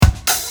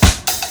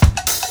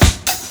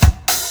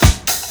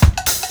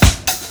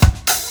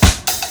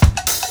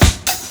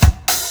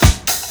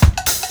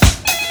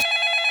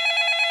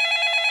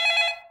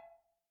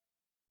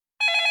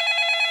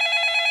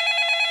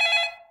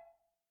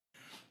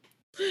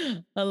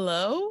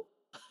Hello?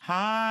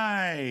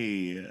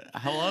 Hi.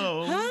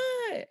 Hello.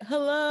 Hi.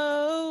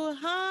 Hello.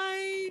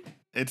 Hi.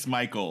 It's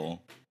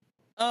Michael.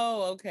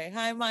 Oh, okay.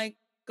 Hi,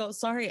 Michael.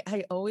 Sorry,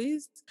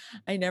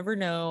 I never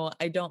know.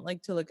 I don't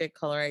like to look at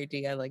caller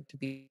ID. I like to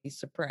be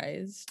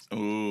surprised.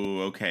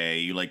 Ooh, okay.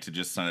 You like to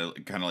just kind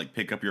of like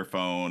pick up your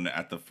phone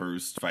at the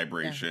first Yeah.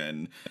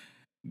 vibration,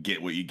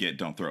 get what you get,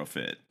 don't throw a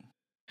fit.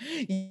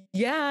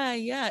 Yeah,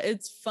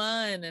 it's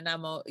fun. And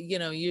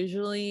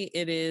usually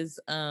it is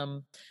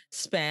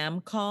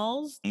spam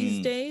calls these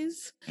Mm,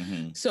 days.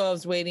 hmm So I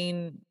was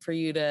waiting for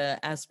you to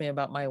ask me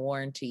about my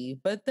warranty,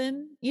 but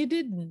then you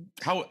didn't.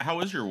 How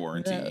is your No.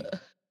 warranty?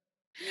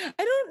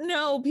 I don't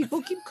know.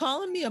 People keep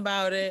calling me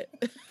about it,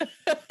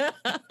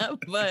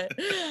 but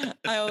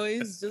I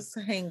always just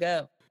hang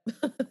up.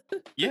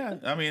 Yeah,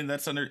 I mean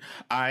that's under.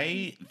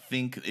 I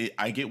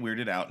get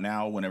weirded out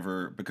now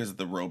whenever because of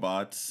the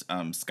robots.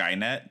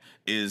 Skynet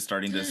is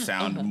starting to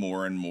sound Uh-huh.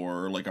 more and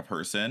more like a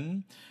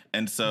person,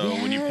 and so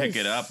when you pick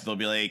it up, Yes. they'll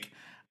be like,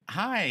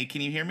 "Hi,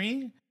 can you hear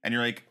me?" And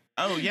you're like,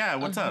 "Oh yeah,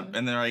 what's up?" Uh-huh.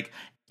 And they're like,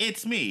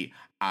 "It's me.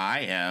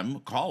 I am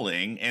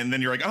calling." And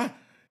then you're like, "Ah,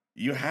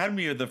 you had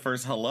me at the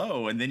first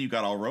hello, and then you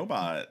got all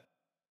robot."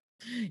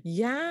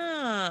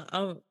 Yeah,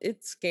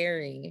 it's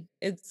scary.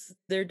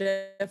 They're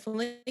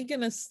definitely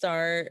gonna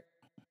start.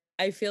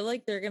 I feel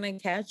like they're gonna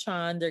catch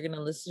on. They're gonna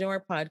listen to our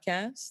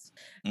podcast,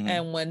 Mhm.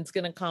 and one's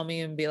gonna call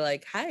me and be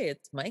like, "Hi,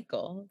 it's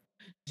Michael.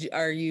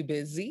 Are you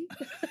busy?"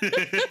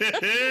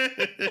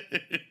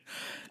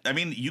 I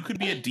mean, you could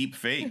be a deep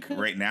fake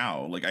right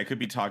now. Like I could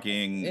be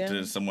talking Yeah.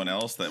 to someone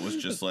else that was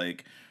just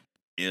like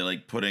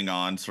like putting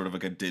on sort of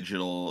like a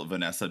digital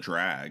Vanessa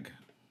drag.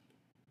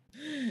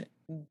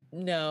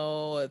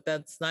 No,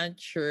 that's not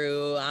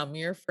true. I'm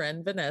your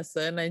friend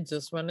Vanessa, and I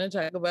just want to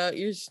talk about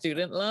your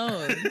student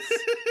loans.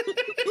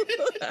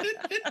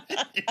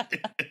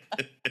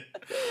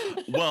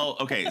 Well,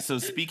 okay, so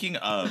speaking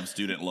of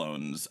student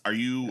loans, are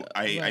you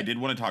I Right. did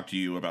want to talk to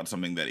you about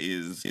something that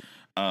is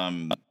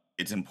um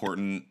it's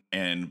important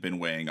and been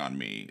weighing on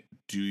me.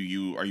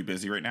 Are you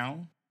busy right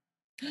now?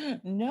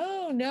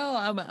 No,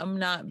 I'm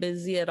not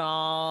busy at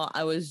all.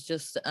 I was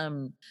just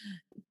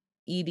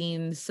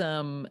eating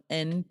some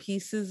end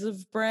pieces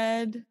of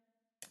bread.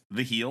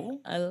 The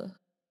heel? I,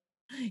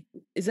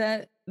 is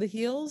that the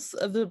heels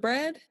of the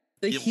bread?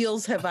 The Yep.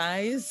 heels have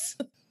eyes.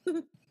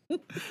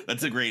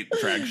 That's a great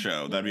drag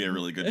show. That'd be a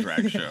really good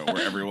drag show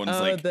where everyone's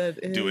Oh, like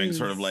that doing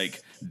sort of like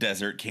is.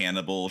 desert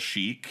cannibal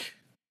chic.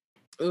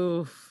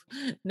 Oof.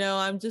 No,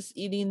 I'm just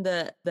eating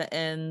the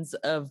ends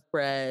of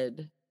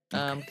bread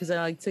Okay. because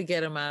I like to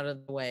get them out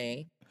of the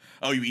way.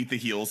 Oh, you eat the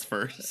heels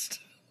first?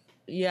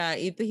 Yeah,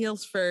 eat the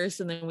heels first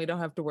and then we don't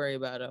have to worry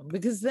about them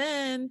because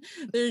then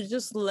they're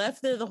just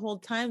left there the whole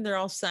time. They're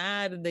all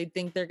sad and they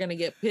think they're going to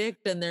get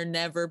picked and they're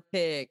never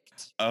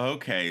picked.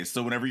 Okay,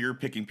 so whenever you're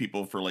picking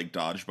people for like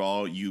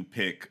dodgeball, you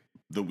pick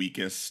the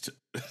weakest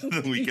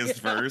the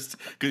weakest Yeah. first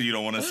because you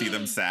don't want to see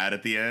them sad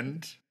at the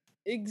end.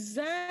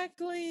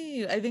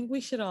 Exactly. I think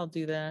we should all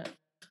do that.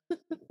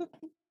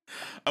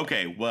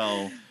 Okay,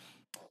 well,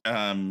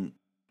 um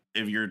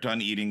if you're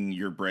done eating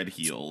your bread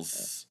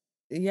heels.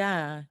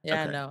 Yeah,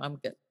 Okay. no, I'm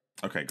good.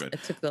 Okay, good. I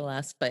took the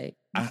last bite.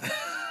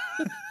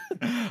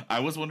 I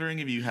was wondering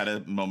if you had a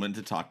moment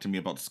to talk to me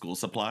about school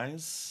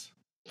supplies.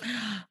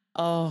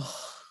 Oh,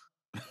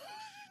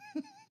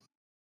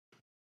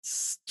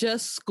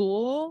 just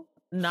school,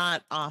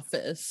 not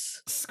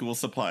office. School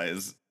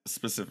supplies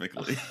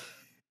specifically.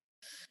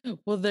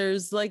 Well,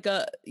 there's like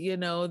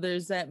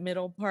there's that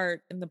middle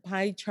part in the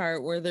pie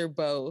chart where they're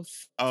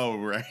both. Oh,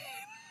 right.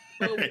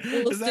 But Right.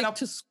 we'll stick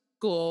to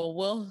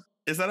school.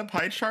 Is that a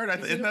pie chart? Is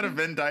it Isn't a that a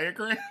Venn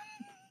diagram?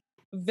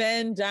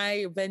 Venn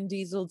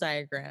Diesel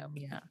diagram?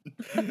 Yeah.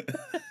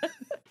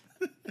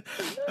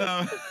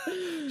 um,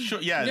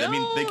 sure. Yeah, I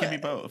mean they No, can be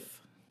both.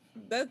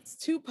 that's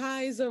two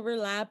pies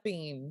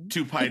overlapping.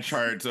 Two pie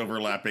charts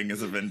overlapping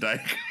is a Venn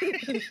diagram.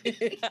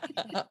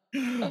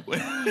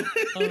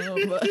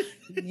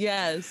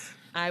 Yes,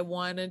 I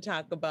want to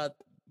talk about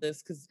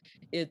this because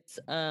it's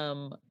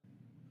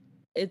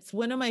it's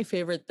one of my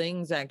favorite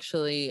things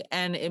actually,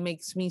 and it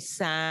makes me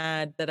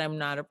sad that I'm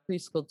not a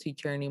preschool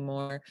teacher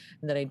anymore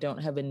and that I don't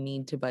have a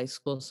need to buy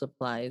school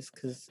supplies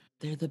because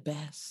they're the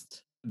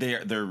best.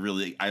 They're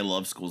really, I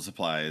love school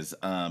supplies.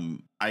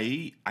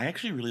 I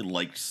actually really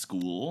liked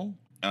school,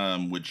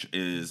 which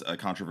is a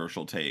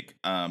controversial take.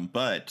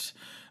 But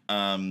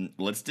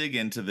let's dig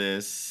into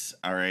this.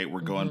 All right,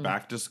 we're going Mhm.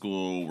 back to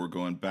school. We're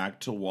going back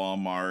to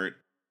Walmart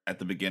at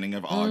the beginning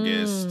of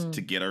August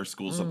to Mm, get our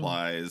school mm.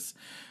 supplies.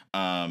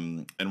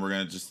 And we're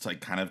gonna just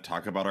like kind of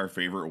talk about our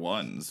favorite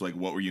ones. Like,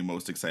 what were you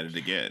most excited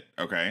to get?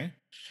 Okay.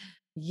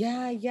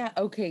 Yeah.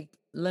 Okay,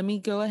 let me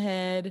go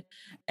ahead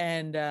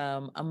and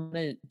I'm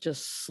gonna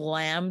just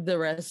slam the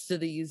rest of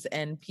these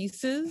end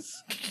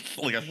pieces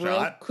Like a real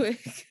shot.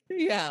 quick.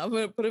 Yeah, I'm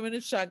gonna put them in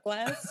a shot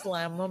glass,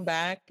 slam them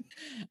back,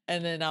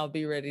 and then I'll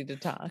be ready to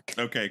talk.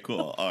 Okay,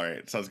 cool. All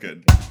right, sounds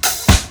good.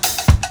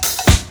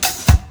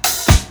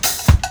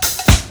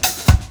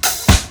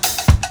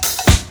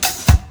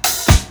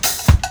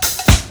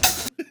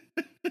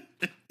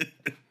 Okay.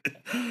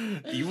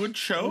 You would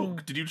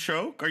choke. Did you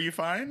choke? Are you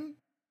fine?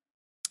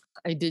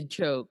 I did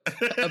choke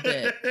a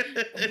bit.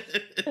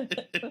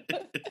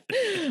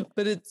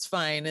 But it's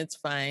fine. It's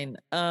fine.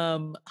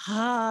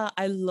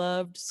 I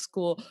loved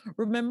school.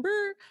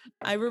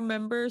 I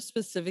remember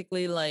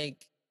specifically,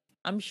 like,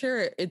 I'm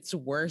sure it's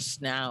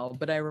worse now,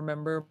 but I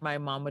remember my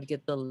mom would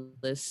get the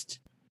list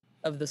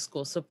of the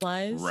school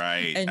supplies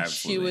Right, and she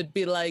absolutely. would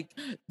be like,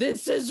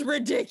 "This is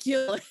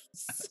ridiculous."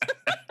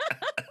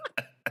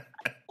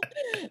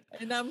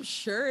 And I'm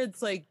sure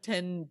it's like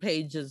 10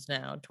 pages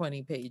now,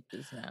 20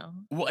 pages now.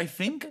 Well, I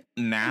think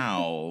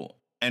now,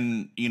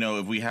 and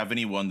if we have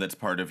anyone that's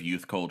part of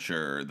youth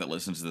culture that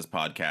listens to this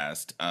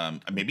podcast,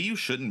 maybe you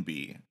shouldn't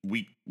be.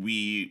 We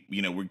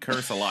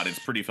curse a lot. It's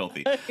pretty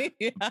filthy.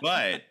 Yeah.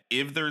 But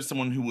if there's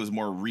someone who was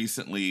more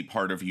recently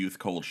part of youth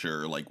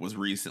culture, like was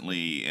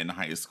recently in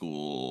high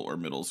school or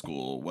middle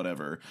school,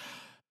 whatever,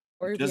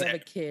 Or if you does have a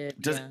kid,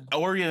 does yeah.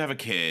 or you have a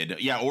kid,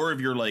 yeah, or if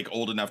you're like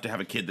old enough to have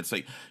a kid that's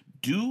like,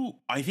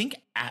 I think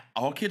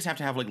all kids have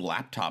to have like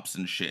laptops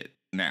and shit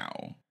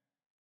now,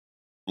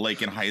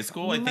 like in high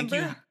school. I think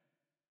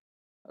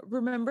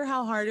Remember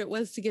how hard it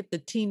was to get the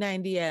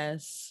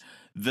T90S?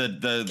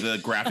 the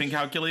graphing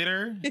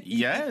calculator,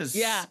 yes,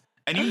 Yeah.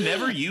 and you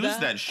never used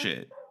that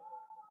shit.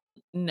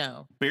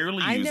 No,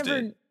 Barely used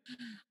it.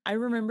 I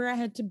remember I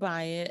had to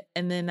buy it,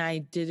 and then I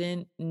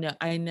didn't know.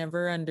 I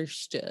never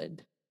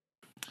understood.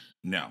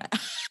 No,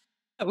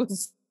 I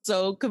was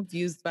so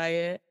confused by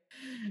it.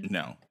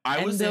 no.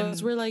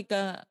 Those were like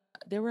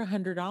they were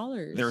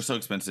 $100. They were so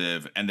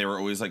expensive, and they were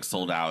always like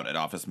sold out at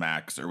Office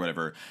Max or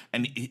whatever.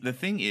 And the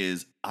thing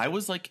is, I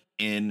was like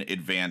in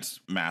advanced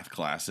math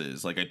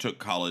classes. Like I took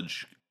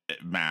college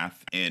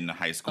math in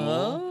high school.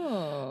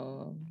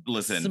 Oh,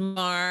 listen,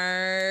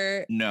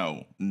 smart.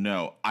 No.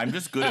 I'm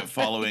just good at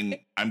following.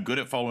 I'm good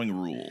at following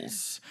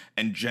rules,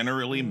 and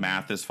generally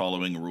math is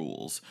following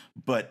rules.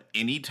 But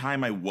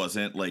anytime I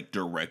wasn't like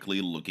directly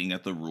looking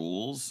at the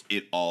rules,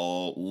 it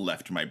all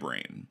left my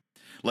brain.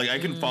 Like I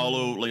can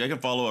follow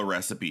a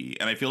recipe,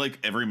 and I feel like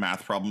every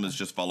math problem is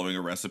just following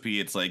a recipe.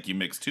 It's like you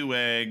mix 2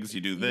 eggs,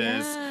 you do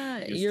this.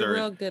 Yeah, you're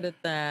real good at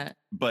that.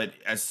 But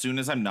as soon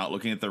as I'm not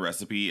looking at the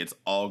recipe, it's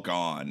all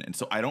gone, and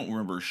so I don't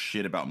remember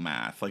shit about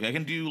math. Like I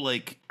can do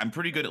I'm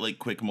pretty good at like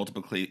quick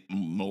multiplication.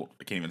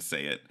 I can't even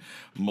say it.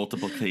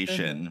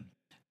 Multiplication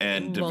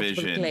and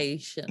division.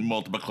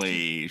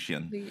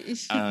 Multiplication.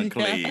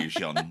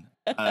 Collation.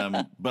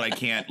 But I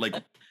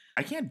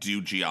can't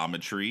do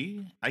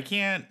geometry. I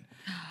can't.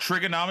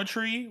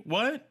 Trigonometry?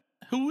 What?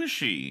 Who is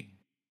she?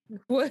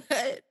 What?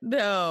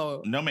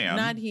 No, ma'am.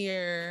 Not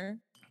here.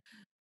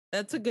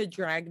 That's a good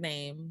drag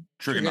name.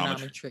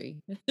 Trigonometry.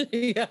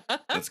 Yeah,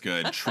 that's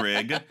good.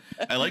 Trig.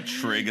 I like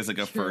Trig as like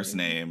a first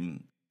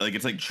name. Like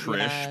it's like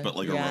Trish, but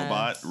like a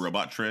robot.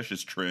 Robot Trish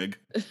is Trig.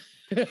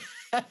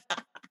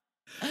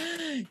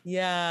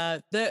 Yeah,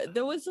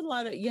 there was a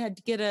lot of. You had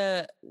to get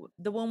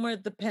the one where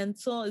the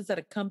pencil, is that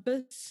a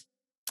compass?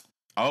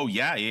 Oh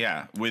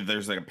yeah.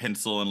 There's like a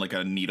pencil and like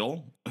a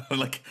needle,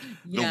 like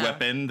the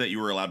weapon that you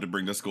were allowed to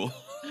bring to school.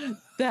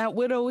 That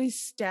would always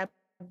stab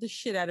the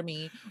shit out of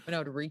me when I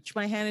would reach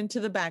my hand into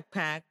the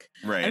backpack.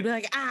 Right. I'd be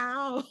like,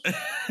 ow.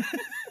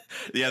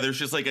 Yeah, there's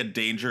just like a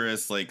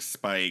dangerous like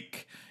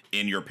spike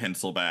in your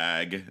pencil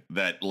bag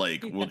that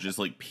like will just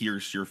like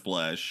pierce your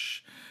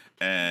flesh.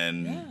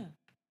 And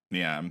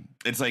yeah,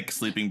 it's like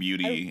Sleeping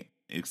Beauty,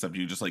 except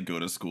you just like go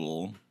to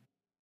school.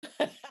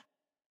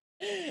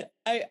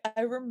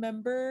 I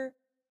remember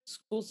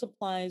school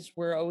supplies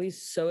were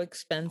always so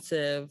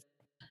expensive,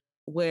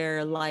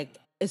 where like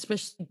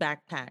especially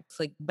backpacks.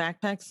 Like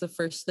backpacks, the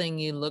first thing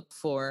you look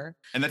for.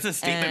 And that's a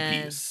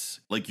statement piece.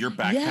 Like your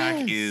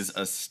backpack is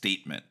a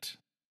statement.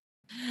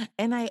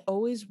 And I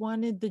always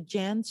wanted the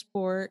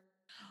JanSport,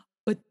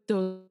 but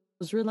those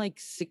were like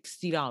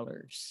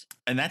 $60.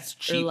 And that's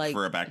cheap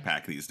for a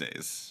backpack these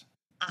days.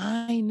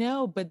 I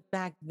know, but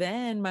back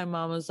then my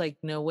mom was like,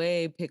 no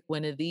way, pick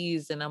one of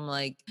these. And I'm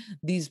like,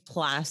 these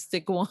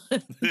plastic ones.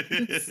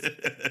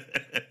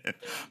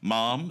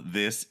 Mom,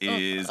 this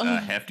is a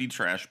hefty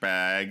trash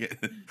bag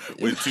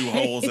with 2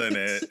 holes in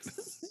it.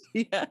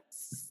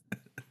 Yes.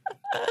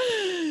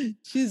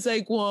 She's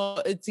like,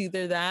 well, it's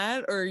either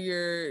that or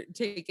you're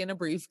taking a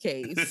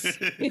briefcase.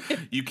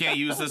 You can't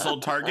use this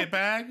old Target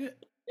bag?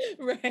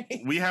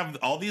 Right. We have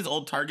all these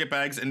old Target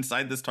bags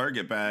inside this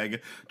Target bag.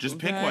 Just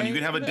pick one. You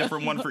can have a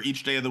different one for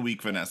each day of the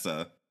week,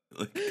 Vanessa.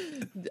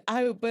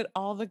 But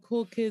all the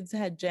cool kids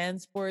had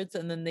JanSports,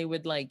 and then they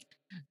would like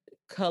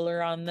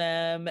color on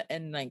them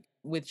and like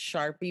with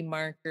Sharpie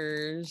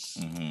markers.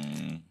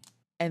 Mm-hmm.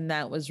 And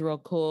that was real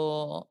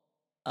cool.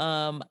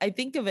 I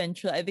think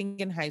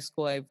in high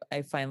school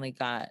I finally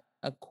got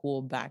a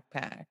cool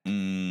backpack.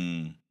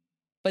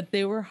 But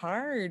they were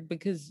hard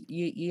because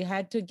you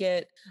had to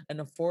get an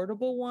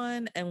affordable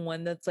one and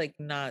one that's like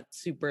not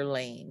super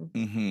lame.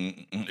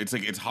 Mm-hmm. It's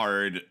like it's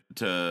hard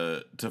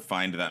to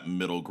find that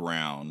middle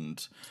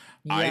ground.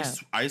 Yeah.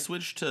 I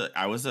switched to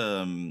I was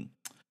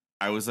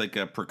like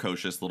a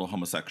precocious little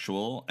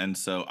homosexual, and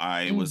so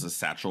I was a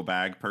satchel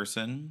bag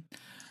person.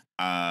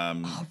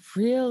 Um, Oh,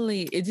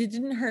 really? It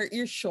didn't hurt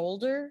your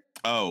shoulder?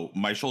 oh,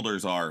 my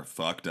shoulders are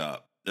fucked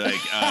up. Like,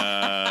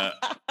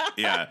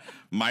 yeah,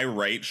 my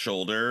right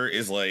shoulder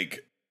is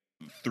like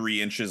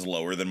 3 inches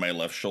lower than my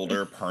left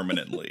shoulder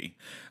permanently.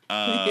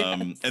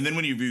 And Yes. then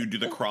when you do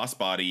the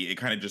crossbody, it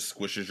kind of just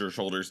squishes your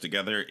shoulders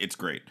together. It's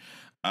great.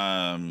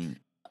 Um,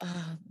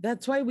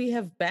 That's why we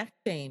have back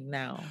pain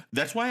now.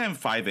 that's why I'm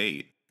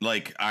 5'8".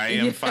 Like I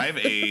am Yeah.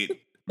 5'8"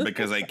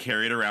 because I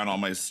carried around all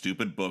my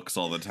stupid books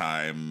all the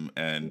time,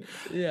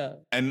 Yeah.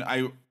 and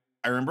I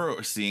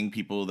remember seeing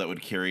people that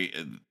would carry.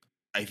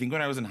 I think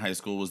when I was in high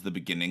school was the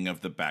beginning of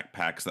the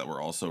backpacks that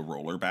were also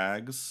roller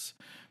bags.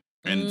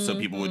 And so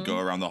people would go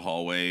Mhm. around the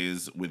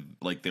hallways with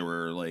like they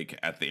were like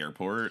at the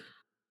airport.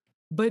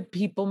 But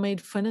people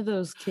made fun of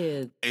those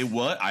kids. It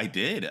what I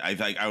did.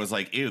 I was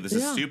like, ew, this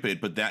is Yeah. stupid.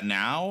 But that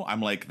now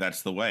I'm like,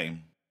 that's the way.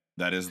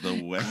 That is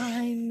the way.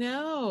 I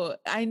know.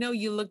 I know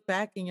you look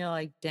back and you're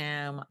like,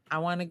 damn, I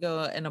want to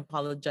go and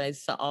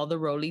apologize to all the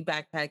Rolly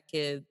backpack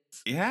kids.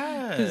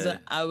 Because Yeah.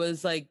 I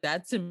was like,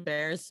 that's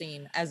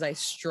embarrassing as I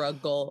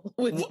struggle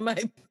with Wh-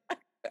 my.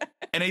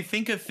 And I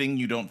think a thing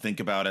you don't think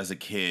about as a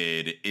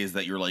kid is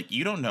that you're like,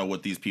 you don't know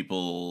what these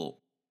people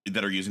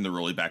that are using the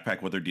Rolly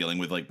backpack, what they're dealing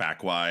with, like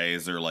back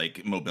wise or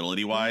like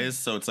mobility Yeah. wise.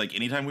 So it's like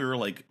anytime we were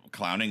like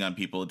clowning on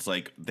people, it's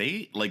like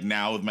they like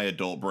now with my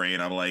adult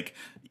brain, I'm like,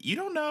 you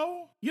don't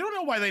know. You don't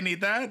know why they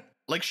need that.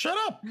 Like, shut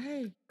up.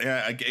 Right.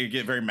 Yeah, I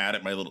get very mad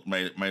at my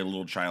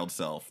little child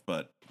self,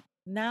 but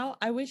Now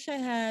I wish I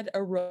had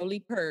a Rolly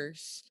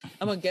purse.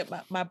 I'm gonna get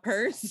my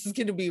purse is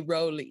gonna be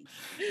Rolly.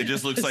 it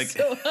just looks like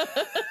So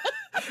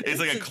it's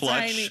like it's a a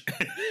tiny,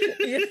 clutch.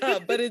 yeah,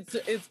 but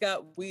it's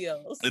got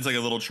wheels. It's like a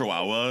little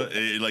chihuahua.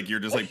 Like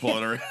you're just like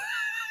pulling her.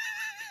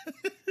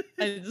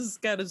 I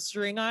just got a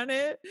string on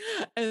it,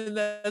 and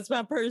that's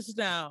my purse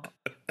now.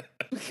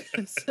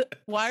 Because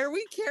why are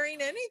we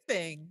carrying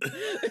anything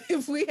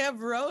if we have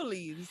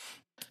rollies?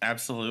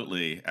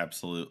 Absolutely,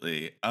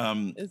 absolutely.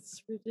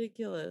 It's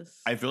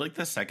ridiculous. I feel like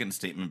the second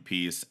statement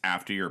piece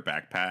after your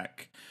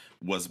backpack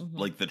was Mhm.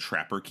 like the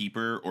trapper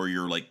keeper or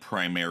your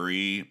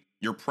primary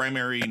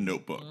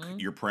notebook,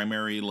 Mhm. your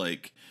primary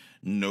like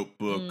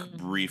notebook, Mhm.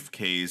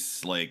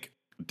 briefcase, like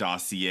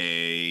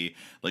dossier,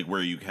 like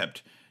where you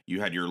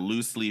had your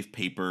loose leaf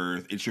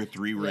paper, it's your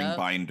 3 ring Yep.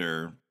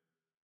 binder.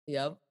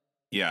 Yep.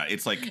 Yeah,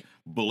 it's like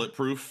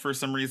bulletproof for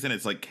some reason.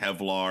 It's like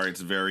Kevlar,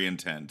 it's very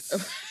intense.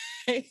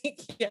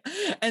 Yeah.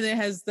 And it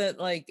has that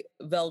like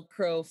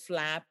Velcro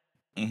flap,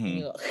 and Hmm.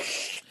 you go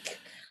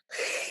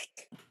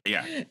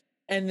Yeah.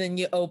 and then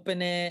you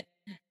open it,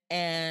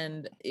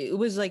 and it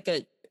was like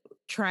a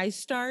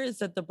TriStar. Is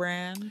that the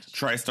brand?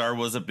 TriStar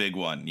was a big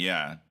one.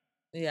 Yeah.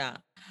 Yeah.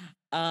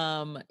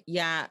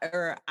 Yeah,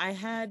 or I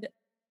had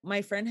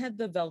my friend had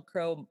the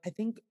Velcro. I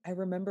think I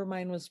remember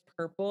mine was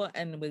purple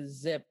and was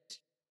zipped.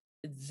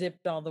 It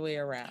zipped all the way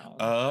around.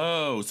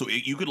 Oh, so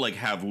you could like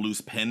have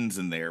loose pens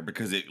in there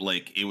because it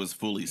was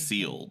fully Mhm.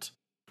 sealed.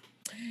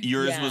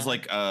 Yours was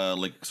Yeah.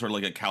 like sort of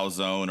like a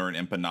calzone or an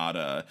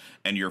empanada,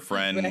 and your Right.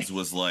 friend's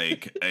was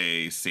like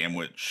a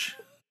sandwich.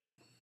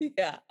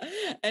 Yeah.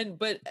 And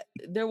but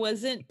there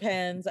wasn't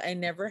pens. I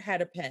never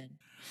had a pen.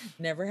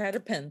 Never had a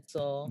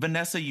pencil.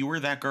 Vanessa, you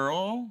were that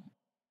girl?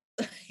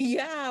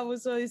 Yeah, I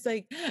was always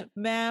like,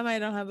 "Ma'am, I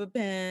don't have a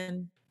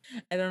pen.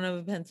 I don't have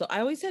a pencil." I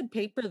always had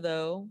paper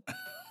though.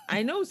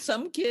 I know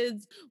some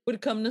kids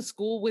would come to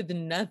school with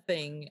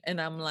nothing,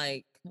 and I'm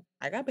like,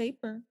 "I got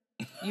paper.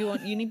 You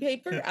need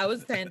paper?" I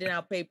was handing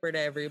out paper to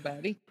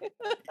everybody.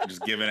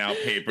 Just giving out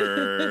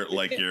paper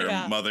like your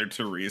Yeah. Mother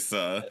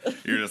Teresa.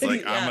 You're just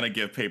like, I'm Yeah. gonna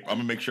give paper. I'm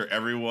gonna make sure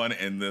everyone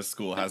in this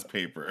school has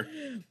paper.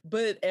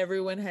 But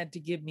everyone had to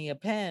give me a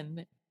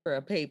pen for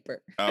a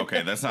paper.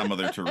 Okay, that's not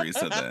Mother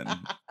Teresa then.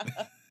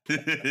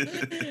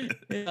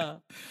 Yeah.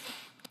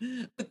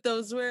 But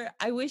those were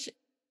I wish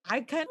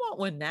I kind of want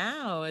one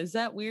now. Is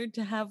that weird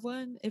to have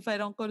one if I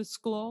don't go to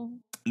school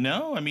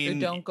No, I or mean,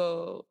 don't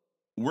go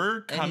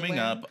we're coming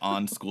anywhere? up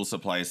on school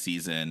supply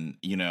season.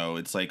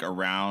 It's like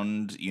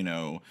around,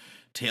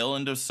 tail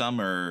end of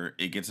summer,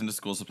 it gets into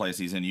school supply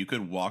season. You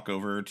could walk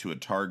over to a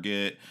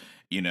Target,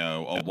 a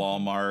Mhm.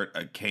 Walmart,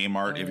 a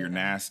Kmart Oh if you're yeah.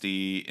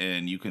 nasty,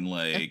 and you can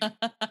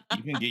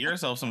get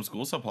yourself some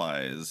school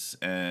supplies.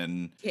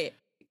 And K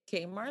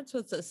Kmart's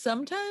what's that?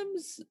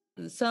 Sometimes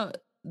some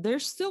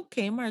there's still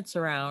Kmart's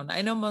around.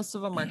 I know most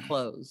of them are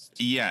closed.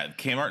 yeah,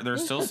 Kmart,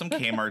 there's still some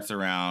Kmart's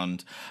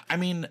around. I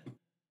mean,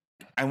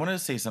 I want to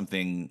say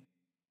something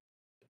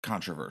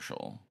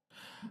controversial.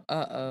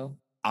 Uh-oh.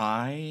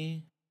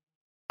 I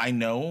I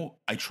know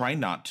I try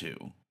not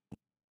to,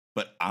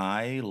 but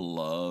I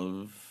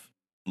love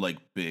like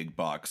big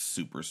box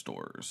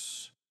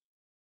superstores.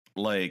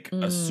 Like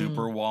a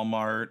super Mm,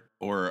 Walmart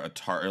or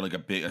or like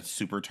a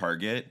super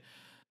Target.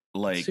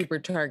 Like super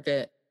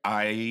Target.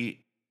 I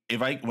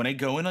if I when I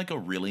go in like a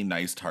really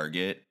nice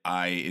Target,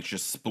 it's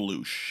just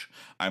sploosh.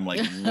 I'm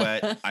like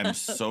wet. I'm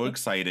so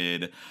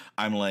excited.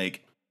 I'm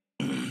like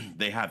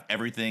they have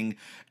everything.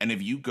 And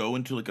if you go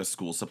into like a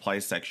school supply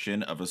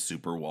section of a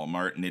super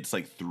Walmart and it's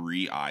like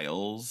 3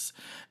 aisles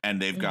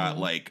and they've got Mhm.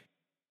 like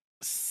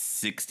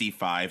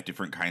 65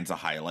 different kinds of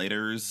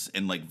highlighters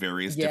and like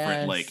various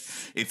different, like,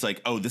 Yes. it's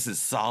like, oh, this is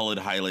solid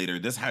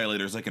highlighter, this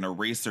highlighter is like an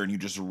eraser and you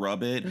just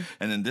rub it,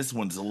 and then this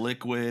one's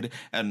liquid,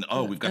 and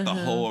oh, we've got the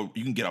Uh-huh. whole,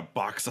 you can get a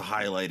box of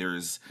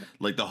highlighters,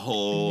 like the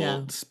whole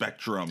Yeah.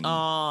 spectrum.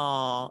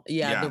 Oh,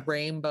 yeah, the Yeah,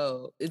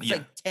 rainbow. It's yeah,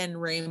 like 10 it's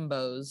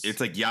rainbows.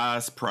 like,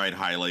 yes, pride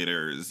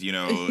highlighters,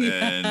 Yeah.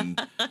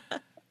 and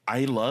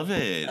I love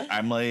it.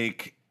 I'm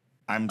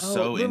Oh,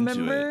 so into it.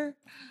 remember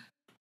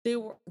they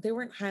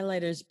weren't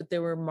highlighters, but they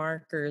were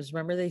markers.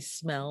 Remember they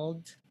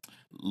smelled?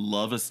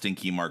 Love a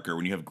stinky marker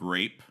when you have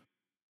grape.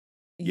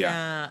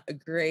 Yeah. Yeah,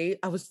 grape.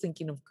 I was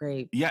thinking of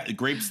grape. Yeah,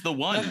 grape's the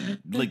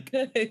one. Like,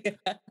 Yeah.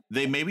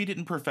 they maybe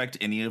didn't perfect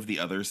any of the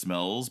other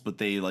smells, but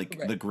they like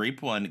the Right.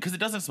 grape one because it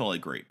doesn't smell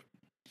like grape.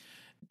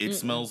 It Mm-mm.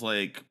 smells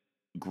like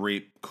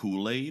grape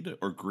Kool-Aid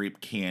or grape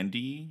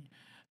candy,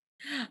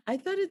 I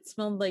thought it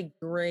smelled like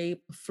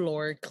grape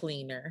floor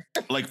cleaner.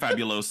 like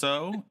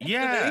Fabuloso.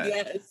 Yeah.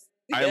 Yes.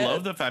 I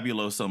love Yes. the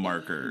Fabuloso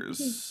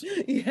markers.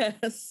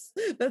 Yes.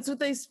 That's what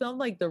they smelled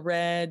like. The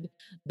red,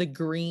 the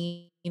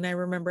green, I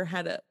remember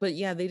had a, but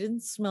yeah, they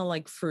didn't smell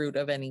like fruit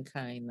of any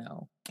kind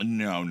though.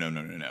 No, no,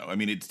 no, no, no. I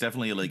mean, it's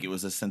definitely like it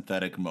was a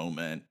synthetic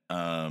moment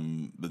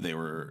that they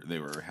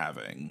were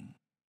having.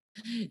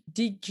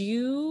 Did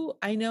you,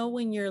 I know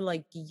when you're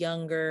like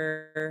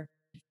younger,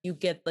 you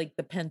get like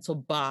the pencil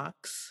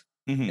box.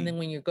 And Mhm. then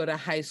when you go to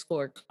high school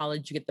or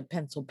college, you get the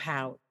pencil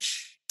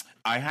pouch.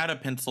 I had a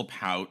pencil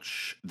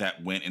pouch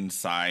that went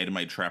inside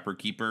my Trapper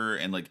Keeper,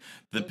 and like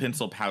the Mhm.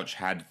 pencil pouch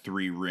had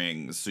 3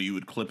 rings, so you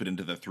would clip it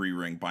into the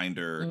 3-ring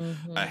binder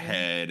Mhm.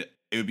 ahead.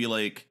 It would be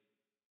like,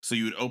 so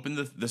you would open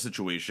the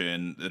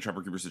situation, the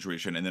Trapper Keeper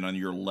situation, and then on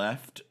your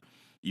left,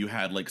 you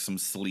had like some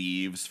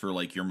sleeves for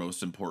like your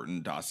most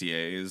important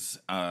dossiers,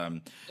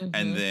 and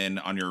Mhm. then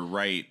on your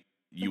right,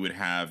 you would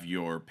have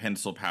your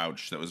pencil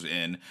pouch that was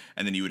in,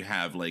 and then you would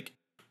have like,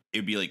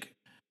 it'd be like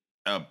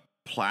a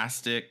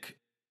plastic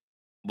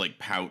like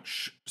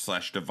pouch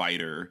slash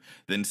divider,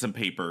 then some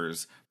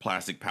papers,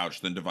 plastic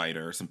pouch, then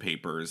divider, some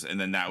papers, and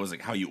then that was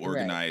like how you Right.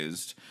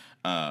 organized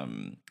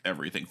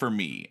everything. For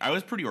me, I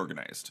was pretty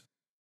organized.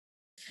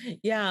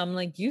 Yeah, I'm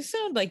like, you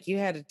sound like you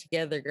had it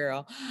together,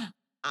 girl.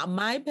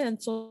 My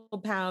pencil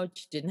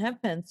pouch didn't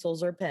have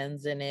pencils or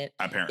pens in it.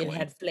 Apparently,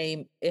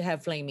 It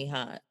had flaming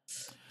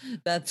hots.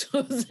 That's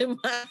what was in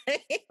mine.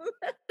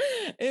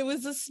 It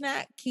was a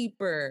snack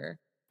keeper.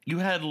 you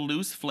had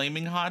loose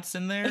flaming hots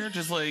in there,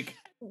 just like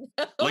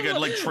a No,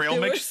 like trail they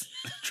were mix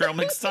trail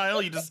mix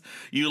style.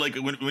 You like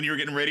when you were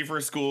getting ready for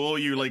school,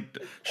 you like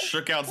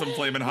shook out some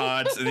flaming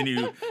hots, and then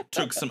you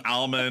took some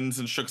almonds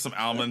and shook some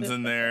almonds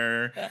in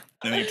there,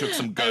 and then you took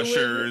some I would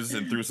gushers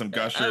and threw some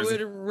gushers.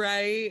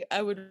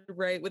 I would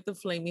write with the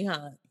flaming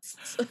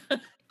hots.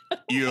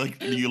 You like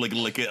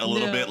lick it a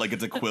little bit No. like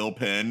it's a quill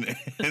pen,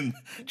 and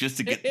just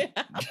to get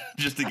Yeah.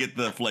 just to get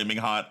the flaming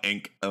hot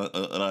ink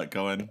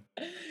going.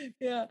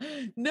 Yeah.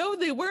 No,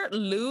 they weren't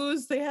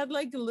loose. They had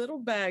like little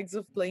bags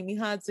of flaming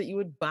hots that you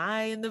would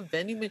buy in the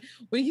vending machine.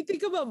 When you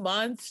think of a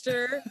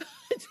monster,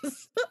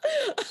 just,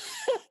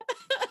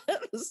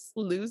 just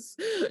loose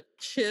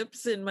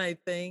chips in my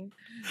thing.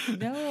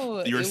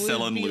 No, You're it would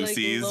selling be like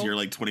Lucy's. You're little.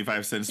 like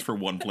 25 cents for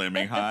one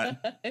flaming hot.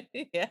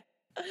 Yeah.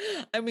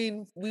 I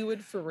mean, we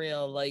would for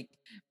real, like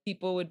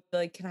people would be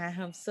like, "Can I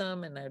have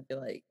some?" And I'd be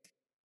like,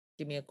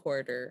 "Give me a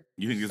quarter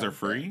You or think these are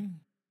free? something."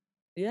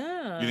 You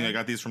think I Yeah.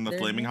 got these from the They're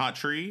flaming not. hot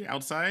tree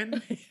outside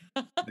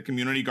the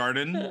community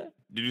garden?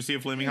 Did you see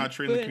a flaming hot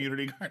tree in the But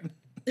community garden?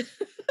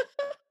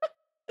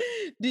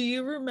 do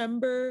you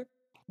remember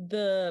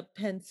the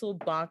pencil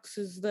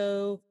boxes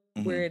though,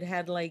 where Mm-hmm. it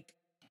had like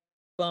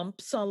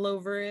bumps all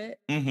over it?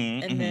 Mm-hmm.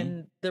 And Mm-hmm.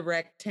 then the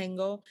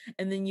rectangle,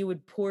 and then you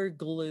would pour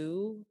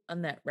glue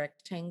on that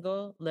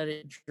rectangle, let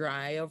it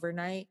dry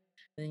overnight,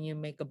 and then you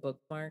make a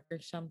bookmark or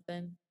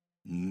something.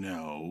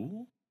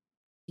 No.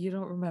 You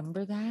don't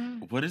remember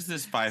that? What is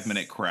this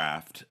 5-minute S-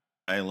 craft?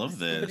 I love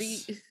Somebody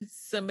this.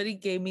 somebody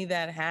gave me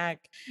that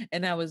hack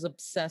and I was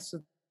obsessed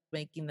with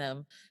making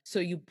them. So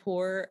you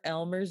pour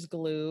Elmer's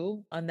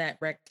glue on that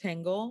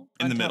rectangle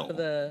In on the top of middle.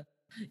 the,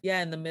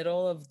 yeah, in the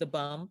middle of the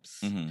bumps,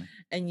 Mm-hmm.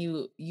 and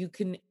you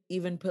can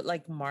even put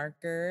like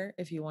marker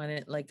if you want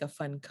it like a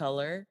fun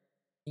color,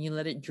 and you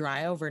let it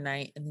dry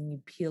overnight and then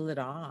you peel it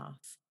off,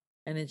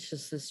 and it's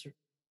just this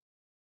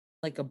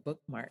like a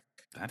bookmark.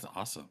 That's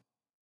awesome.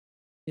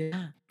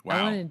 Yeah. I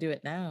want Wow. to do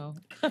it now.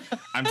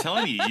 I'm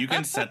telling you, you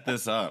can set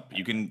this up.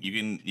 You can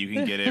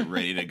get it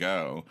ready to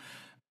go.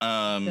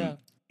 Um, Yeah.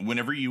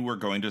 whenever you were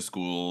going to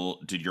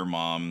school, did your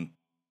mom,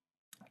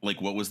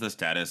 like, what was the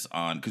status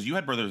on? Because you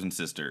had brothers and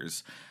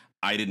sisters.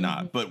 I did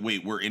not. Mhm. But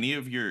wait, were any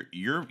of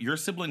your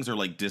siblings are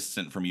like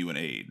distant from you in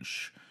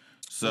age?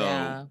 So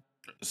Yeah.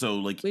 so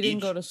like We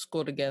didn't go each to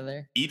school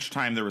together. each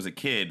time there was a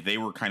kid, they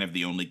were kind of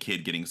the only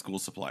kid getting school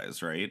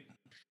supplies, right?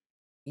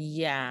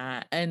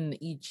 Yeah, and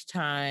each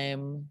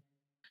time,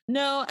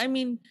 no, I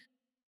mean,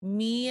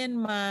 me and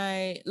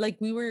my, like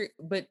we were,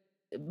 but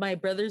my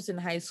brother's in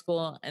high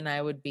school and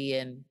I would be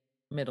in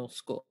middle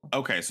school.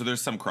 Okay, so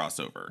there's some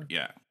crossover. Mm.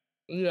 Yeah.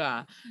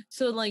 Yeah.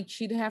 So like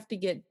she'd have to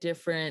get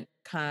different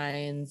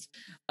kinds.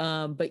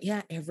 But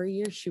yeah, every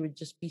year she would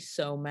just be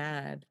so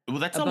mad Well,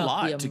 that's a about the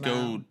lot to go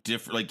amount.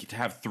 different, like to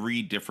have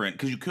three different,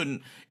 because you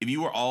couldn't, if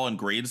you were all in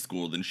grade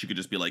school, then she could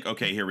just be like,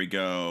 okay, here we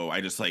go.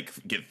 I just like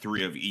get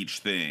three of each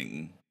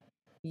thing.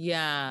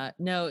 Yeah,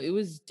 no, it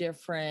was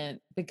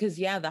different because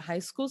yeah, the high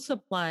school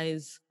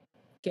supplies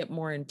get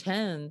more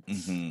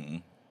intense. Hmm.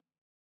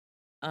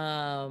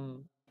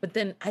 But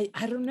then I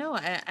don't know.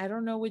 I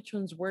don't know which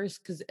one's worse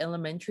because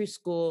elementary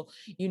school,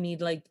 you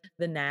need like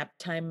the nap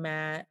time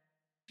mat,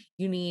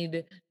 you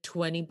need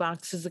 20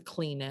 boxes of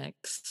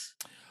Kleenex.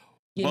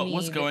 You What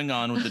was need going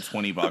on with the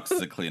 20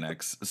 boxes of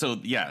Kleenex? So,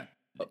 yeah,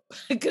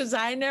 because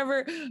I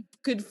never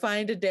could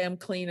find a damn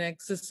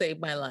Kleenex to save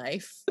my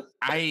life.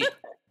 I,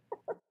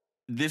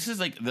 this is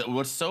like,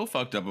 what's so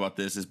fucked up about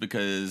this is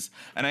because,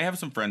 and I have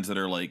some friends that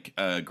are like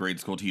grade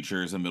school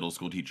teachers and middle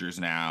school teachers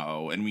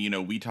now, and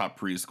we taught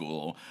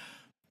preschool,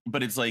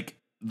 but it's like,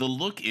 the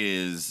look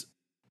is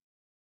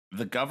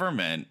the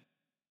government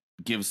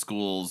gives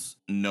schools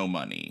no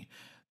money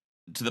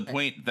to the Right,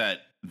 point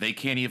that they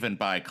can't even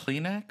buy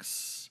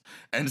Kleenex.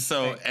 And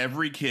so right.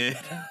 every kid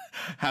Yeah.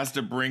 has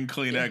to bring Yeah.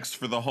 Kleenex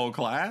for the whole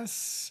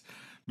class Yeah.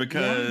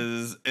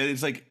 because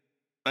it's like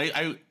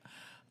I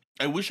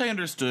wish I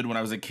understood when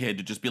I was a kid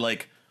to just be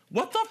like,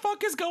 what the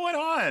fuck is going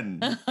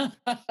on?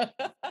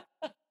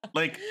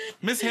 Like,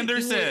 Miss You would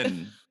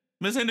Henderson,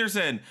 Miss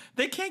Henderson,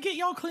 they can't get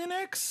y'all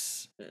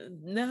Kleenex.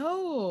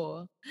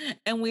 no.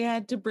 And we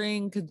had to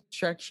bring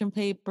construction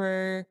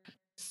paper,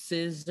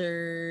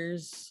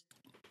 scissors,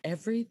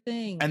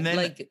 everything. And then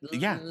Like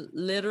yeah,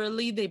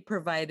 literally they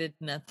provided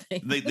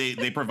nothing.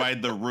 they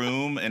provide the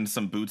room and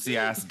some bootsy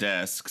ass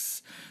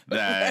desks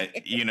that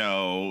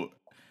Right.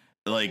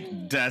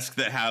 like desk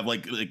that have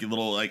like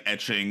little like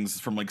etchings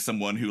from like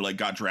someone who like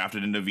got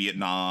drafted into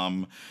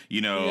Vietnam.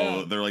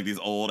 Yeah. They're like these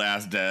old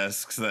ass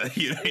desks that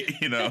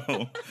you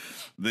know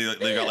they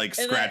got like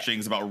And I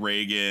scratchings about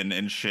Reagan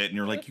and shit, and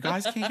you're like, you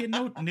guys can't get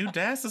no new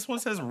desks. This one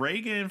says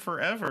Reagan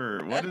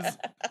forever. What's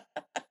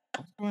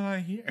going on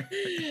here?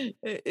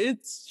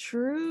 it's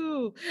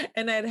true.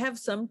 And I'd have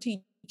some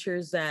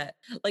teachers that,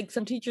 like,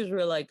 some teachers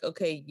were like,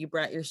 okay, you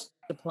brought your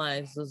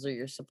supplies, those are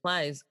your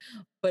supplies.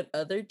 But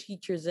other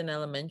teachers in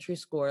elementary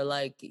school are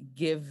like,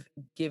 give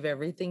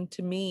everything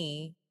to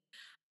me.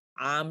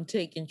 I'm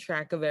taking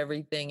track of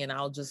everything and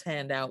I'll just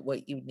hand out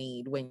what you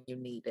need when you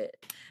need it.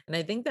 And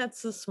I think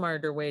that's the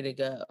smarter way to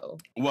go.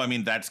 Well, I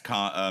mean that's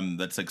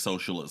like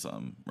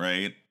socialism,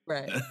 right?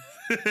 Right.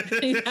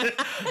 Yeah.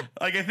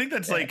 Like I think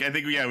that's Yeah. like I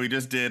think yeah we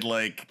just did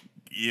like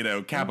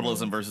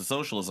capitalism Mhm. versus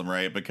socialism,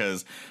 right?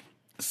 Because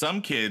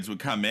some kids would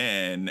come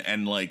in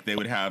and like they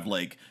would have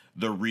like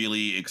the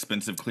really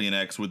expensive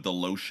Kleenex with the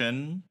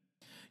lotion,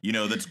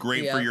 that's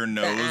great for Yep. your The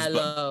nose,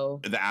 but aloe.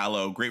 the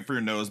aloe, great for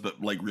your nose,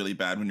 but like really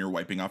bad when you're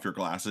wiping off your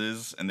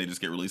glasses and they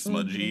just get really Mhm.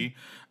 smudgy.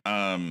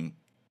 Um,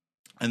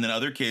 and then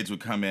other kids would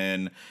come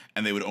in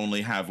and they would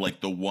only have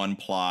like the one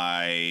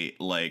ply,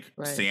 like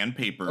Right.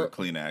 sandpaper Or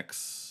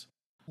Kleenex.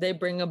 they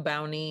bring a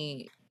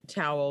Bounty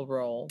towel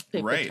roll,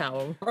 paper Right.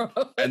 towel roll.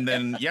 And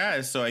then,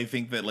 yeah, so I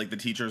think that like the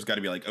teacher's got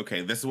to be like,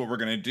 okay, this is what we're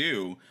going to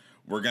do.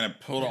 We're going to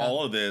put Yeah.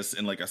 all of this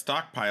in like a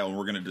stockpile and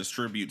we're going to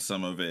distribute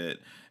some of it.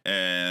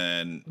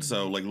 And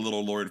so, Mhm. like,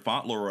 little Lord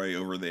Fauntleroy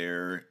over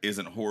there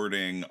isn't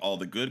hoarding all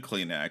the good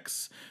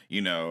Kleenex,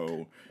 you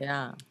know,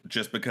 Yeah.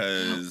 just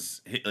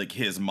because like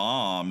his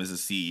mom is a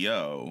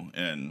CEO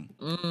and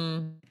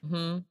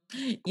Mhm.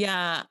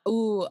 Yeah.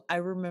 Ooh, I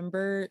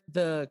remember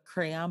the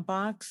crayon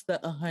box, the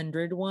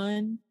 100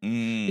 one. Did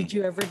mm,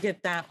 you ever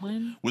get that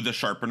one? with the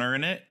sharpener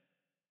in it.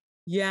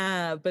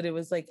 Yeah, but it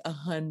was like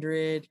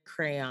 100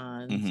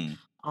 crayons, Hmm.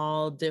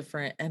 all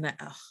different. And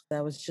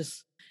that was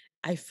just,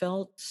 I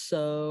felt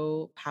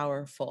so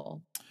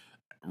powerful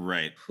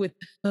Right. with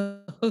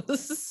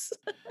those.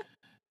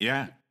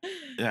 Yeah.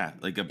 Yeah.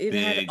 Like a It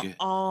had big,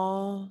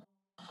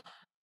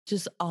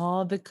 just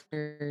all the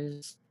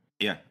colors.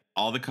 yeah,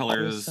 all the It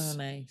was so colors that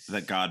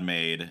nice. God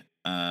made.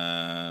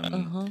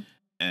 Uh-huh.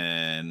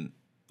 And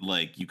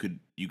like you could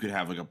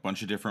have like a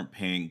bunch of different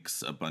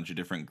pinks, a bunch of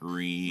different Mm,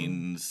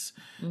 greens,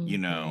 you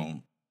mhm.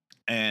 know,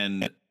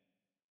 and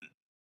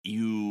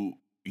you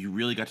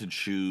really got to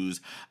choose.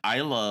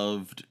 I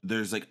loved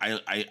there's like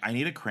I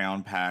need a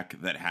crayon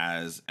pack that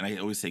has, and I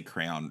always say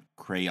crayon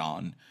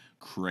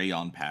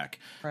pack.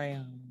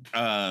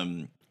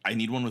 Crayon. I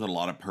need one with a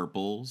lot of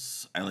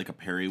purples. I like a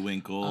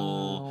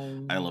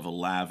periwinkle. I Um, love a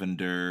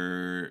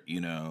lavender,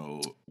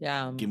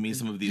 yeah. give me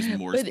some of these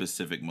more But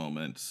specific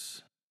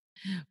moments.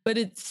 but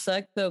it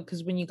sucked though,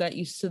 because when you got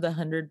used to the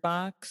 100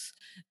 box,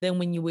 then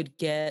when you would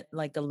get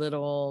like a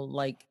little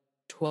like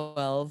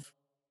 12,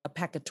 a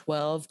pack of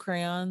 12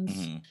 crayons,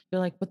 Hmm. you're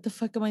like, what the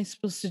fuck am I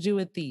supposed to do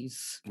with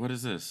these? What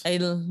is this? I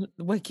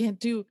can't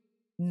do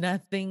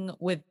nothing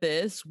with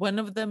this. One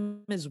of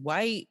them is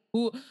white.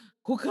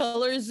 Who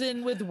colors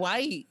in with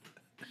white?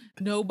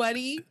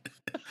 Nobody.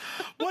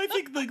 Well, I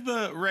think like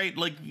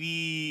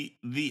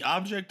the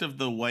object of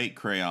the white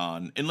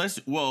crayon, unless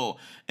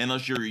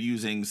you're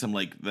using some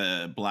like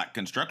the black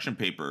construction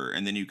paper,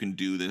 and then you can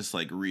do this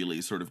like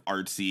really sort of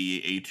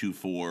artsy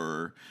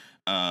A24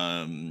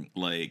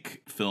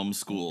 like film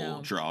school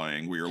No.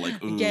 drawing where you're like,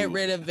 Get ooh.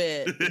 rid of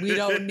it. We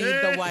don't need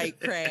the white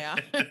crayon.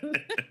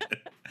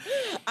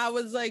 I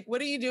was like,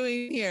 what are you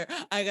doing here?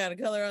 I got to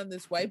color on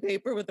this white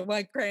paper with the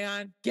white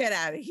crayon. Get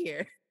out of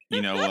here.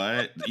 You know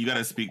what? You got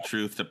to speak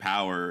truth to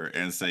power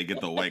and say,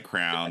 get the white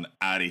crown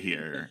out of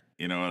here.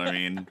 You know what I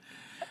mean?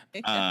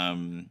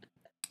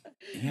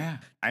 Yeah,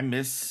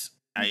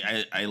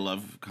 I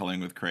love coloring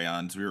with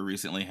crayons. We were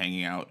recently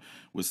hanging out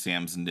with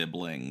Sam's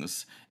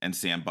Nibblings, and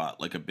Sam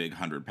bought like a big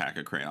 100 pack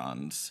of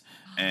crayons,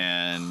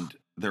 and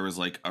there was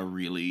like a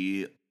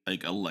really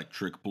like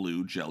electric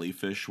blue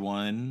jellyfish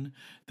one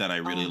that I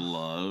really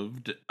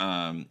loved.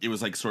 It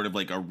was like sort of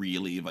like a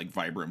really like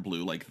vibrant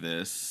blue like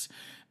this,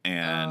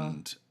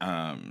 and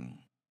yeah,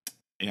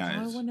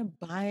 I want to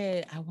buy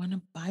it. I want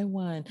to buy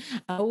one.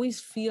 I always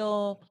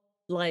feel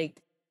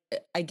like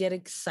I get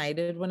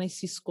excited when I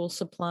see school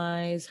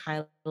supplies,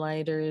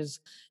 highlighters,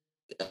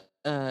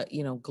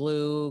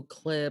 glue,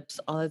 clips,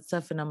 all that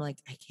stuff. And I'm like,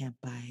 I can't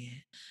buy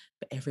it.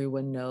 But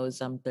everyone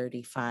knows I'm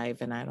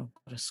 35 and I don't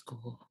go to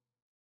school.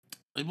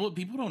 well,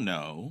 people don't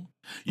know.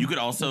 You could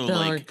also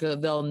like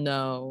They'll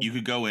know. you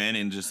could go in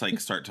and just like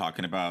start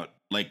talking about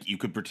like you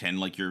could pretend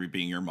like you're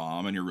being your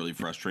mom and you're really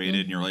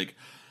frustrated and you're like,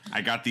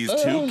 I got these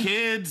two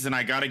kids and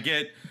I gotta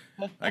get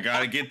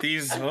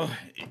these. Oh,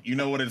 you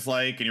know what it's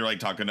like, and you're like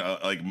talking to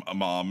like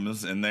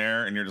moms in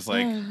there, and you're just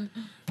like,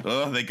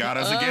 oh, they got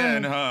us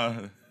again, huh?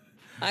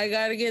 I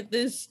gotta get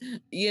this,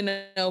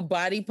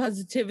 body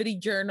positivity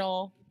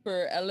journal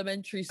for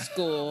elementary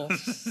school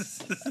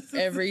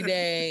every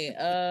day.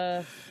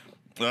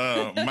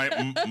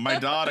 My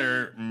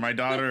daughter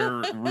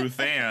Ruth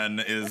Ann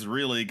is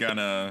really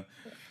gonna.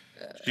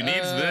 She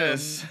needs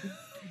this.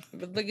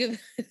 But look at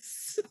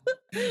this.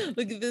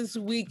 Look at this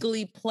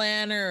weekly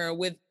planner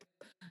with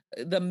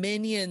the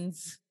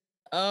Minions.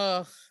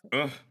 Ugh.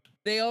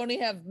 They only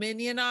have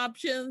Minion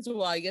options.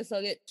 Well, I guess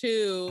I'll get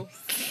 2.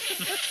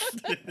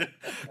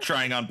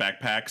 Trying on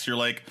backpacks. You're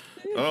like,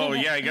 oh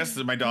yeah, I guess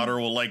my daughter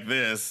will like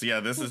this.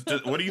 Yeah, this is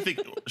just, what do you think?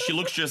 She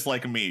looks just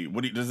like me.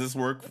 Does this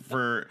work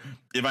for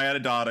if I had a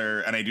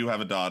daughter, and I do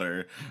have a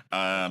daughter,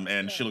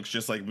 and she looks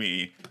just like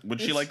me? Would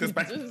she like this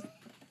backpack?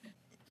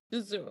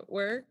 Does it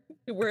work?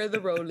 Where are the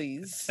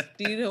rollies?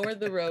 Do you know where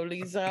the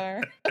rollies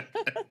are?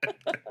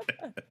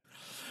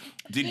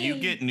 Did you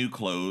get new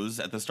clothes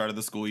at the start of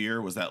the school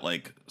year? Was that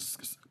like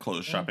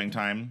clothes shopping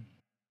time?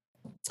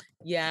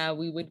 Yeah,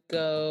 we would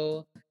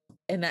go,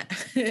 and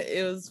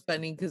it was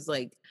funny because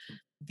like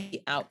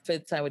the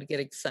outfits I would get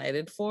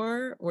excited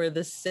for were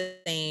the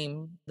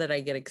same that I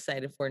get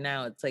excited for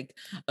now. It's like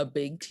a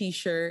big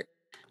t-shirt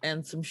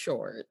and some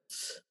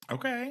shorts.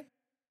 Okay.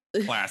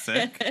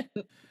 Classic.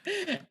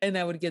 And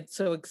I would get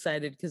so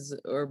excited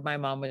or my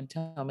mom would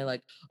tell me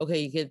like, okay,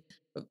 you get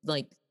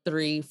like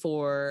 3,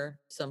 4,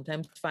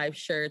 sometimes 5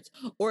 shirts.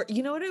 Or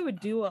you know what I would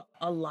do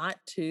a lot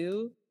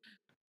too?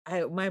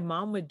 My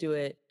mom would do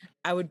it.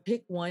 I would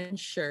pick one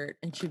shirt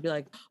and she'd be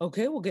like,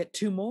 okay, we'll get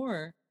 2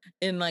 more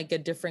in like a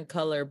different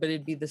color, but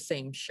it'd be the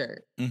same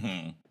shirt.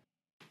 Mm-hmm.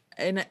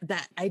 And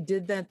that I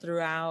did that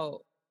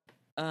throughout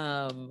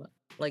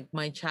like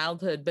my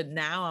childhood, but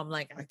now I'm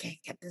like, I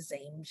can't get the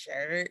same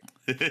shirt.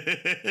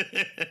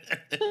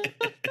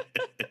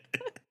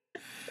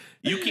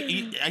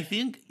 I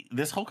think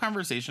this whole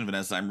conversation,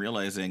 Vanessa, I'm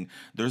realizing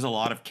there's a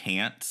lot of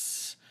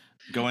can'ts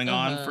going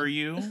on for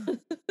you.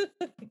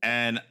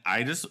 And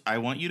I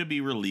want you to be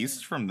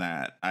released from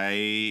that.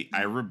 I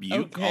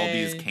rebuke all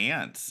these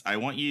can'ts. I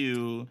want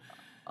you.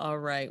 All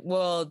right.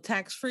 Well,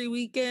 tax-free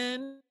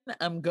weekend,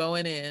 I'm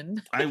going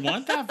in. I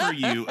want that for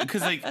you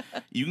because like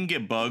you can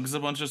get Bugs a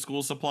bunch of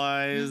school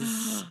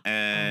supplies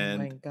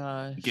and oh my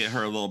gosh. get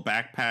her a little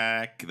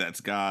backpack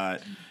that's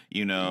got,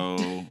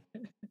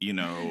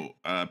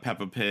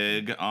 Peppa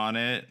Pig on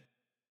it.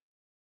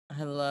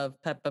 I love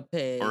Peppa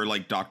Pig. Or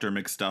like Dr.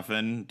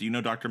 McStuffin. Do you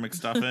know Dr.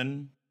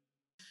 McStuffin?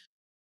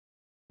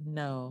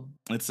 No.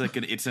 It's like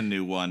it's a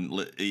new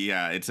one.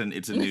 Yeah, it's a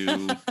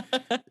new.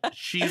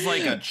 She's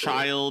like a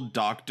child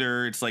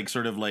doctor. It's like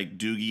sort of like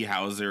Doogie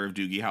Howser if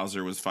Doogie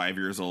Howser was 5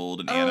 years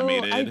old and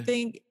animated. I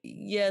think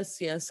yes,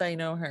 I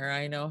know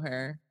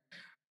her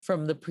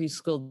from the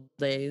preschool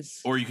days.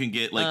 Or you can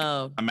get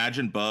like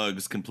imagine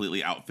Bugs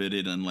completely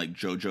outfitted in like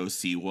JoJo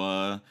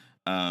Siwa.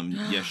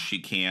 Yes, she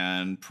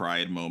can.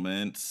 Pride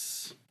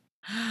moments.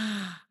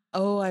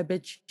 Oh, I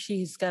bet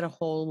she's got a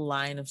whole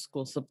line of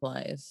school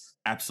supplies.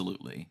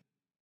 Absolutely.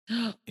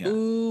 Yeah.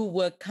 Ooh,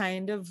 what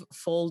kind of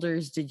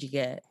folders did you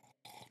get?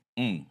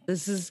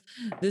 This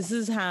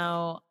is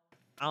how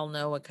I'll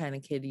know what kind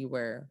of kid you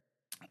were.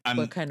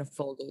 What kind of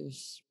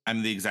folders?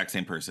 I'm the exact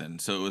same person.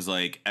 So it was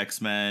like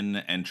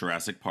X-Men and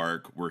Jurassic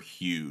Park were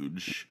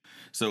huge.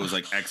 So it was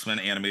like X-Men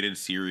animated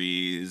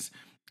series,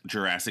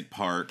 Jurassic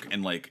Park,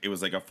 and like it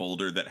was like a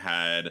folder that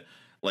had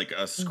like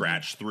a Mhm.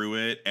 scratch through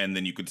it, and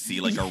then you could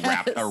see like a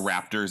Yes.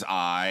 raptor's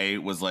eye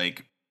was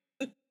like,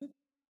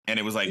 and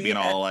it was like being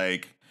Yeah. all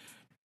like,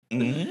 you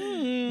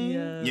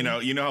Yes.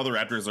 know, how the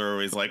raptors are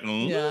always like,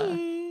 Yeah.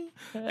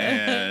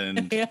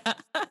 and Yeah.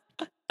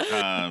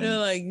 They're um,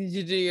 like, "Did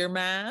you do your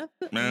math?"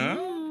 uh,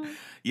 Mm.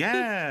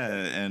 yeah,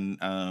 and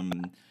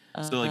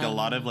so like a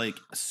lot of Uh, like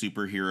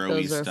superhero-y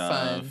those are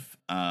fun. stuff,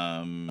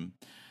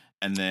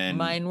 and then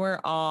Mine were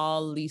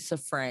all Lisa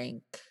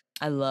Frank.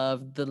 I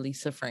loved the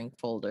Lisa Frank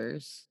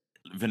folders.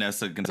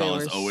 Vanessa They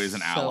Gonzalez, were always an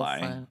so ally.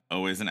 fun.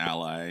 Always an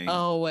ally.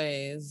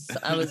 Always.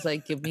 I was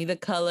like, give me the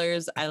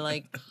colors. I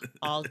like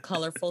all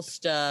colorful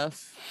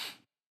stuff.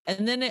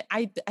 And then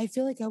I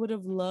feel like I would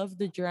have loved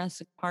the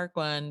Jurassic Park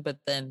one, but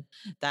then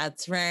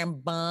that's for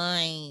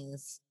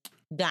boys.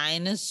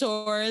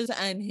 Dinosaurs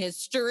and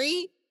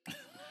history,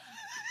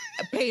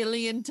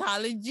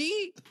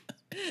 paleontology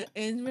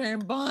is for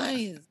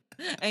boys.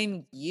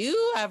 And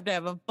you have to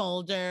have a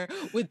folder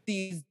with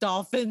these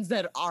dolphins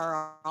that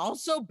are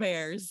also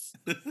bears.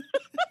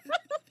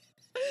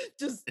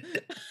 Just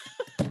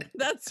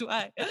that's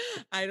why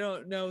I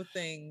don't know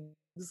things,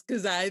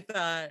 because I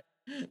thought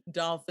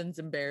dolphins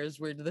and bears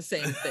were the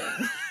same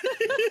thing.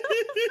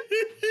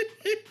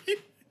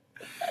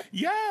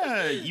 Yeah,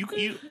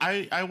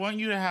 I want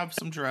you to have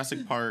some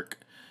Jurassic Park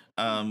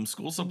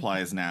school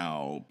supplies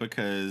now,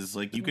 because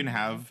like you can Mhm.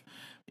 have,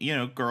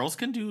 girls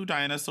can do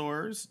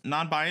dinosaurs, Yeah,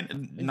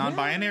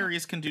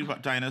 non-binaries can do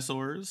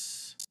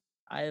dinosaurs.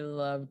 I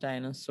love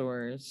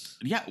dinosaurs.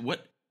 Yeah,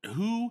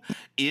 who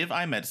if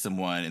I met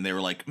someone and they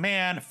were like,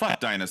 "Man, fuck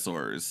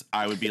dinosaurs."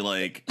 I would be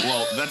like,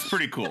 "Well, that's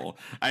pretty cool."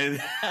 I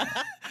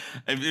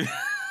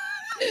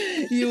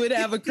You would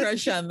have a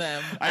crush on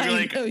them. I'd be I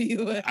like, know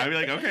you would.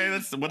 okay,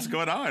 that's what's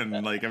going on.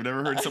 Like, I've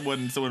never heard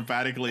someone so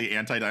emphatically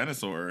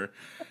anti-dinosaur.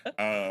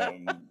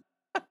 Um,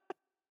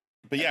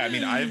 but yeah, I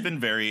mean,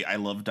 I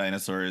love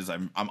dinosaurs.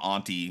 I'm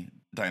auntie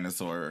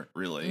dinosaur,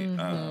 really.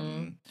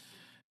 Hmm.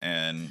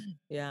 And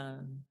Yeah.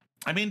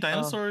 I mean, Oh,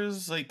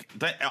 dinosaurs, like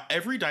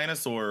every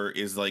dinosaur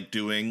is like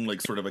doing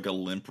like sort of like a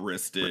limp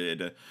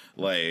wristed,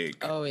 like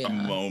oh a yeah.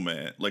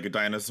 moment. Like a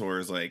dinosaur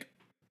is like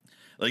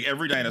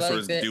every dinosaur Like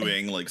is the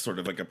doing like sort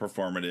of like a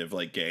performative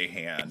like gay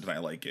hand, and I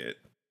like it.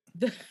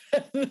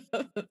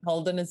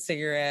 holding a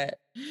cigarette.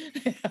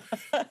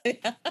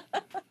 Yeah.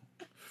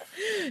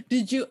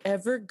 Did you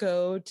ever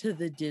go to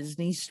the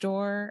Disney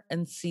store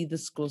and see the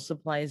school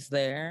supplies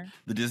there?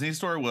 The Disney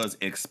store was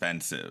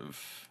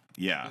expensive.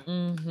 Yeah.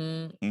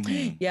 Hmm.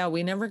 Hmm. Yeah,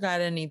 we never got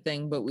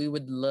anything, but we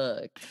would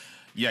look.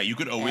 Yeah, you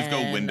could always go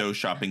And window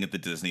shopping at the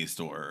Disney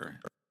store.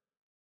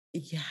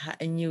 yeah,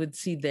 and you would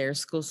see their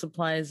school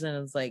supplies, and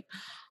it's like,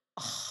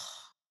 oh,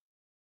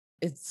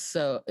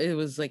 it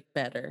was like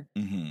better.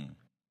 Hmm.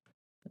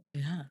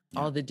 Yeah, Yeah.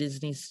 all the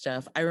Disney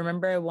stuff. I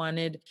remember I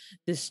wanted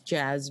this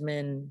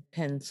Jasmine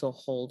pencil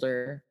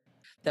holder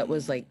that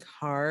was like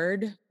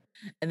hard,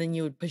 and then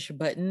you would push a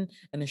button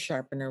and a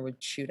sharpener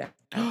would shoot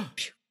out.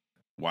 Pew.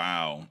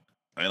 Wow.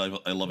 I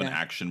love an Yeah.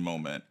 action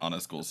moment on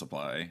a school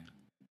supply.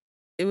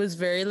 It was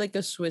very like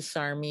a Swiss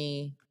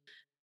Army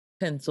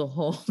pencil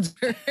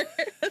holder.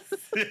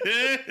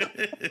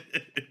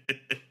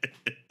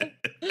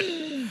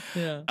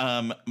 Yeah.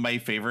 One of my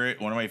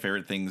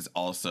favorite things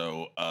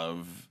also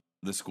of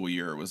the school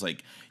year was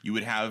like you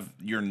would have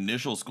your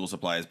initial school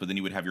supplies, but then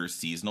you would have your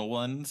seasonal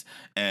ones.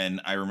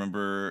 And I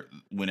remember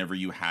whenever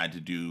you had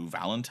to do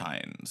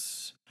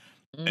Valentine's,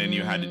 and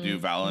you had to do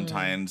Mhm.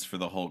 Valentine's for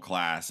the whole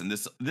class, and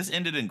this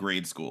ended in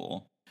grade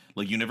school.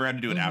 Like you never had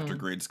to do it after Mhm.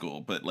 grade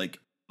school, but like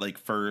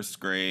first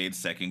grade,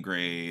 second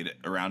grade,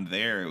 around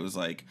there, it was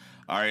like,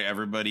 all right,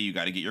 everybody, you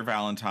got to get your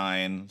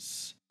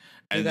Valentines,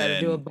 You and got to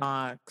do a then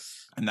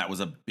box. and that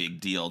was a big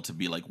deal to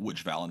be like,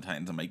 which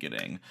Valentines am I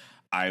getting?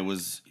 I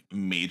was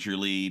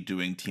majorly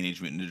doing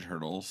Teenage Mutant Ninja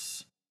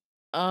Turtles,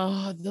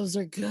 Oh, those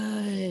are and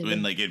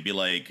good. like it'd be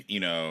like,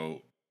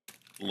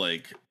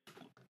 like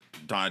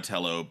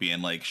Donatello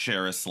being like,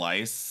 share a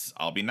slice,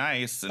 I'll be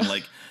nice, and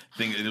like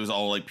think it was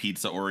all like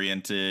pizza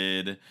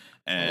oriented,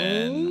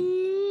 and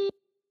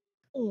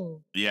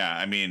Ooh. yeah,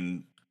 I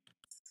mean,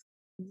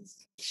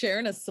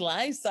 Sharing a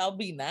slice, I'll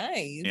be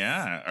nice.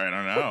 yeah, I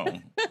don't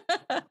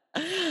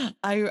know.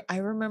 I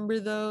remember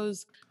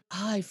those.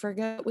 Oh, I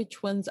forget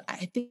which ones.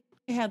 I think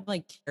I had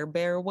like Care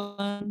Bear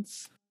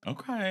ones.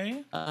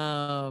 Okay.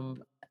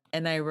 Um,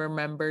 and I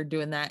remember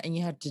doing that, and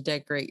you had to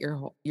decorate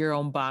your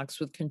own box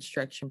with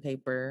construction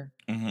paper.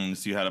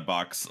 So you had a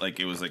box, like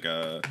it was like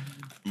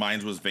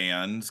mine's was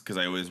Vans, because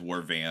I always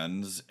wore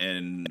Vans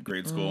in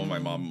grade school. My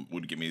Mm, mom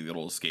would give me the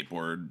little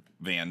skateboard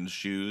Vans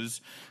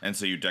shoes, and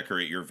so you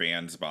decorate your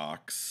Vans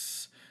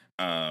box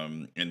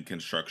in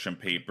construction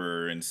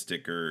paper and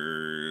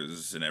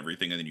stickers and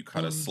everything, and then you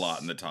cut a slot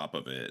in the top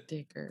of it.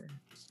 stickers.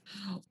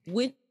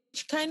 Which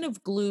kind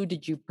of glue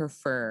did you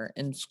prefer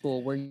in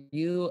school? Were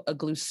you a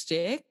glue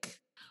stick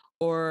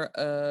or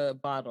a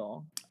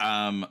bottle?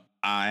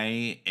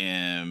 I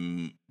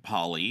am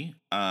poly.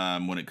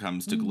 When it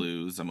comes to Mm,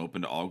 glues, I'm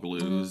open to all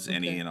glues,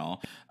 any okay. and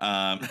all.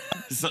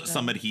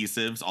 Some Yeah.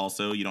 adhesives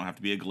also. You don't have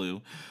to be a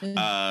glue.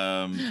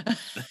 Um,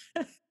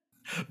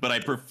 But I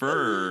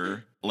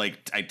prefer,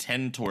 like, I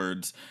tend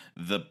towards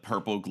the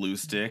purple glue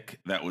stick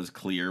that was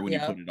clear when you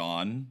put Yep. it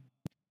on.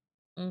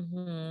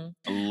 Mm-hmm.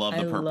 I love I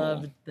the purple.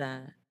 loved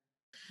that.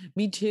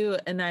 Me too.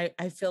 And I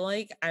feel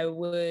like I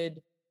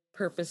would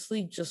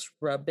purposely just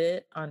rub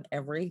it on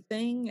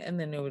everything and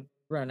then it would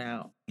run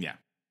out. Yeah.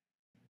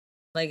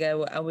 Like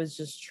I was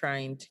just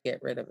trying to get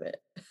rid of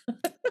it.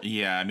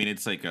 Yeah, I mean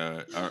it's like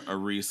a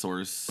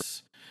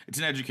resource. It's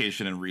an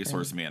education and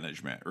resource And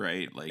management,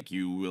 right? Like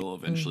you will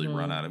eventually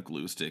run out mm-hmm. of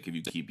glue stick if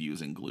you keep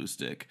using glue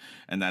stick,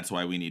 and that's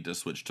why we need to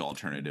switch to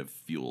alternative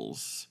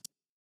fuels.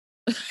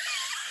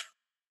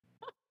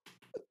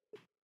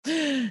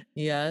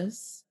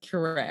 Yes,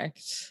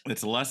 correct.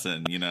 It's a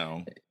lesson, you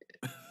know.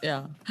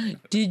 Yeah.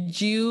 Did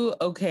you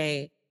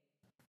okay,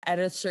 at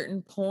a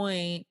certain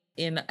point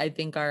in I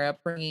think our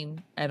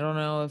upbringing, I don't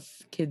know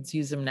if kids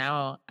use them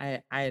now.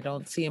 I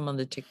don't see them on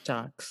the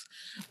TikToks.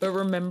 But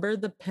remember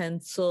the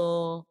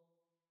pencil,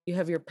 you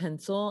have your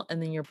pencil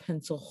and then your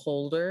pencil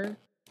holder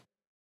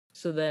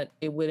so that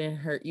it wouldn't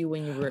hurt you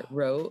when you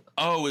wrote.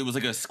 Oh, it was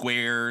like a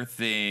square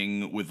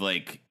thing with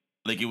like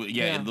yeah, it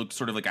Yeah. looked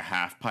sort of like a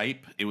half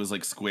pipe. It was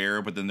like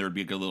square, but then there would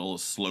be like a little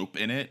slope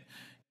in it,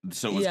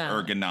 so it was Yeah.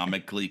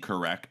 ergonomically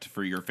correct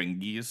for your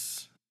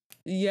fingies.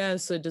 Yeah,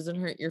 so it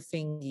doesn't hurt your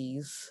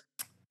fingies.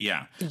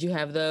 Yeah, Did you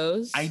have I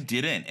those?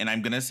 didn't, and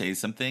I'm gonna say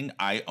something.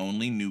 I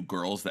only knew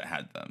girls that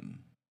had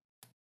them.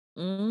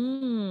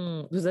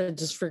 Was that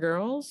just for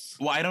girls?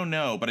 Well, I don't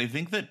know, but I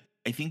think that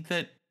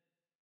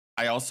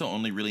I also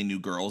only really knew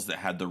girls that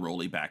had the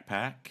rolly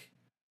backpack.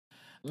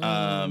 Um,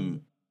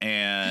 Mm.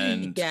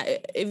 and Yeah,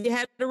 if you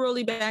had a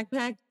rolly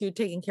backpack, you're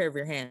taking care of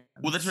your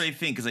well, that's what hands. I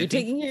think because I You're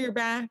think taking care of your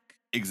back.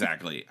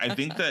 exactly. I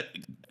think that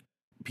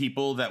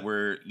people that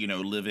were,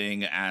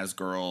 living as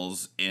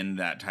girls in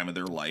that time of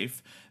their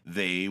life,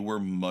 they were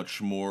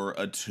much more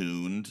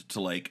attuned to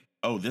like,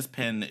 oh, this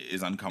pen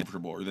is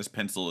uncomfortable or this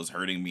pencil is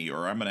hurting me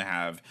or I'm going to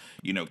have,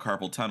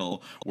 carpal tunnel.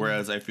 Mm.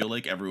 Whereas I feel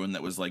like everyone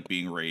that was like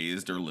being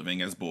raised or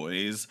living as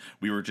boys,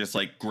 we were just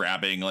like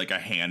grabbing like a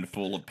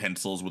handful of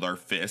pencils with our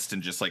fist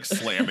and just like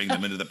slamming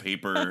them into the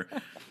paper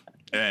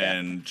Yeah.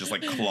 and just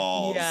like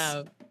claws.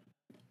 Yeah.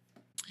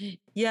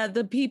 Yeah,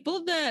 the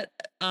people that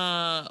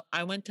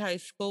I went to high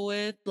school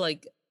with,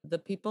 like the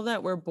people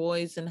that were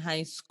boys in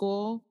high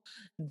school,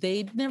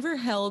 they'd never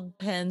held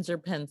pens or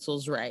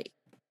pencils right.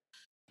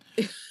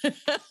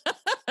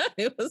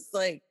 It was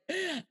like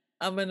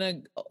I'm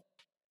gonna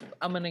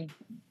I'm gonna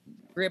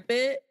grip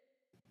it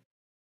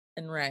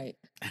and write.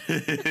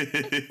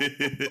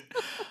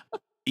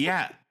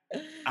 Yeah,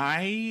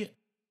 I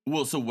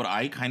well, so what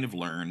I kind of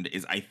learned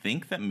is I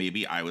think that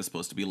maybe I was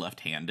supposed to be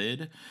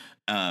left-handed,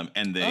 and Oh,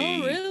 and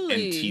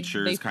really?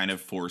 teachers kind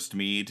of forced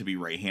me to be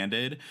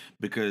right-handed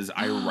because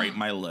I write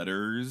my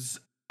letters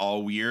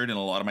all weird, and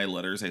a lot of my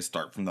letters I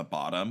start from the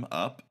bottom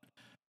up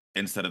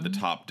instead of the Mm.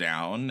 top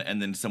down.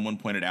 And then someone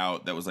pointed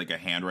out that was like a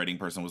handwriting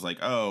person was like,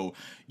 "Oh,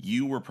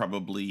 you were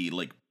probably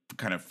like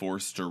kind of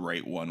forced to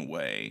write one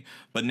way."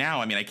 But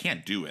now, I mean, I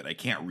can't do it. I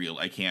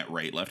can't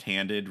write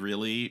left-handed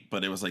really,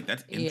 but it was like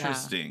that's Yeah.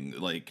 interesting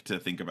like to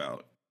think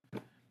about.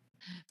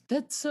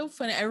 That's so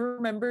funny. I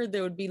remember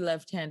there would be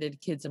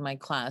left-handed kids in my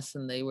class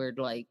and they would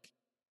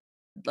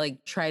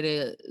try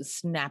to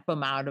snap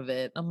them out of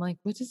it. I'm like,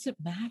 what does it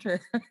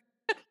matter?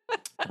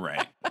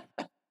 Right.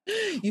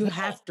 You Well,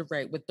 have to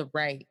write with the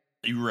right.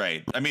 you're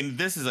right. I mean,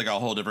 this is like a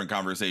whole different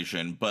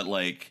conversation, but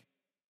like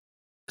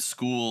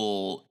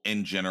school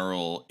in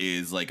general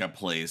is like a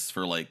place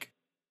for like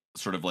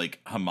sort of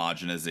like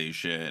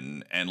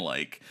homogenization and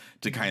like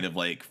to Mhm, kind of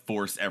like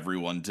force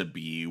everyone to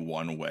be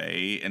one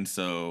way. And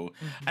so,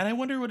 mhm. and I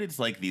wonder what it's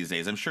like these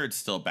days. I'm sure it's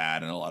still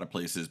bad in a lot of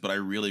places, but I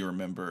really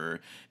remember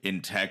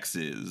in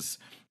Texas,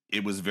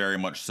 it was very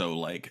much so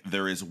like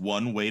there is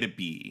one way to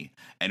be,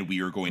 and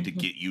we are going to Mhm.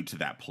 get you to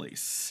that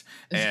place.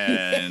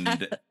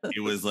 And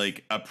it was Yes.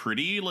 like a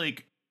pretty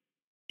like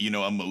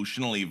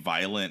emotionally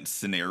violent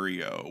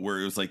scenario where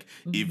it was like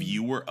if Mhm,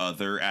 you were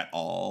other at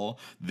all,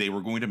 they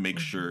were going to make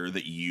mhm. sure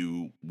that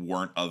you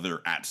weren't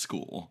other at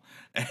school.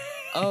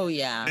 Oh,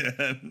 yeah.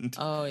 And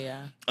Oh,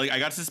 yeah. like I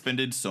got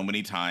suspended so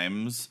many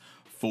times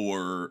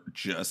for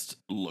just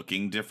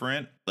looking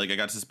different. Like I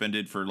got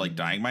suspended for like Mhm.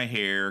 dyeing my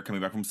hair,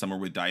 coming back from summer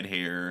with dyed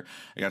hair.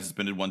 I got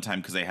suspended one time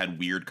because I had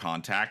weird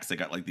contacts. I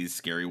got like these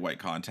scary white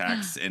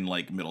contacts in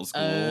like middle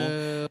school,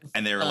 Oh,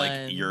 and they were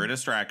like, "You're a fun.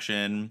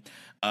 distraction."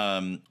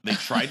 They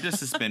tried to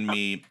suspend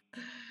me.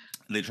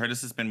 They tried to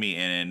suspend me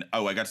in.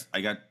 Oh, I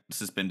got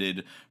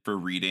suspended for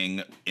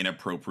reading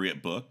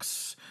inappropriate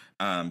books.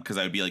 Because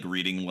I would be like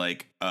reading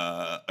like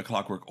a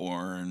Clockwork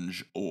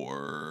Orange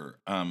or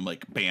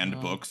like banned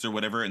Oh. books or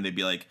whatever, and they'd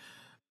be like,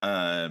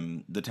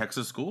 the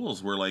Texas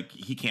schools were like,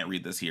 he can't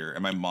read this here,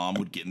 and my mom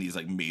would get in these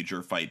like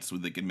major fights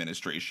with like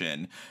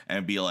administration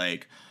and be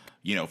like,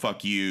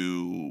 fuck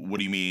you. What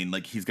do you mean?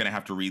 Like he's gonna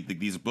have to read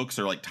these books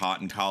are like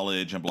taught in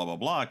college and blah blah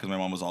blah. Because my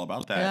mom was all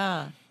about that.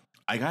 Yeah.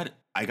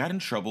 I got in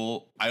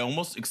trouble. I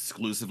almost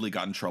exclusively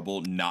got in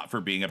trouble not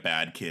for being a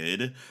bad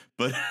kid,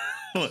 but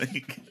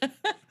like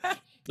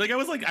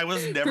I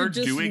was never For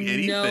just doing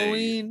anything.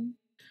 knowing.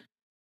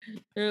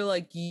 They're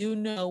like, you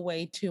know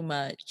way too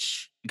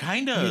much.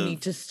 Kind You need of.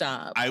 to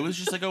stop. I was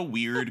just like a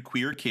weird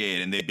queer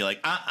kid, and they'd be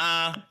like,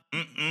 mm-mm,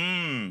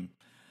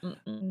 Mm-mm.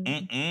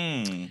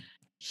 mm-mm.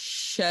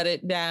 Shut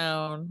it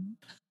down.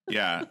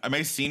 Yeah.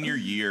 My senior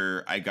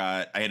year, I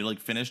had like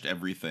finished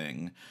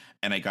everything,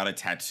 and I got a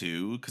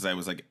tattoo because I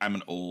was like, I'm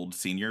an old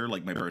senior.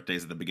 Like my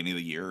birthday's at the beginning of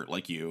the year,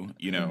 like you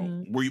know.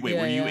 Mm-hmm. Were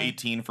Yeah, you yeah.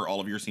 18 for all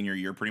of your senior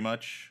year pretty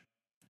much?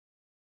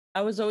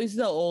 I was always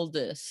the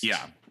oldest.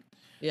 Yeah.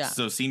 Yeah.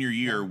 So senior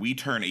year, Yeah. we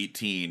turn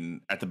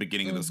 18 at the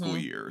beginning of the school Mm-hmm.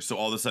 year. So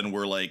all of a sudden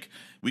we're like,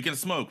 we can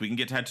smoke, we can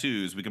get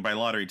tattoos, we can buy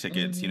lottery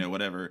tickets, you Mm-hmm. know,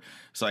 whatever.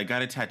 So I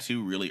got a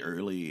tattoo really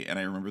early, and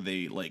I remember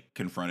they like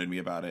confronted me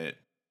about it,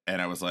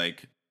 and I was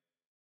like,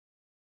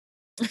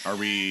 are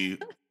we're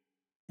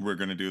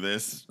going to do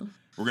this?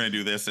 We're going to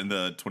do this in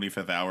the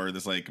 25th hour,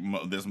 this like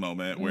this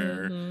moment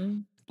where Mm-hmm.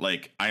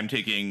 like I'm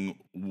taking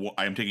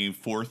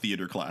 4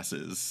 theater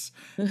classes,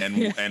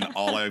 Yeah. and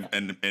all I've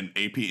and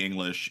AP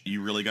English.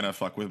 You really gonna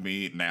fuck with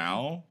me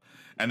now?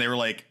 And they were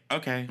like,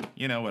 okay,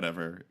 you know,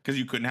 whatever, because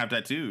you couldn't have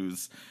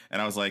tattoos.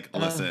 And I was like,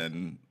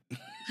 listen.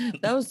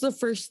 That was the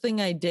first thing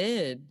I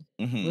did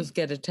Mhm. was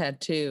get a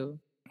tattoo,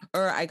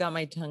 or I got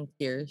my tongue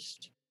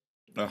pierced,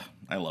 Ugh,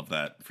 I love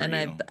that for and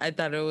you. I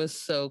thought it was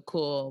so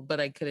cool, but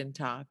I couldn't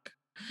talk.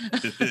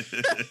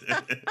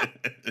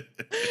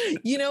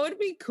 You know, it'd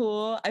be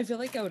cool. I feel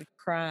like I would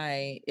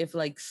cry if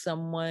like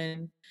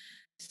someone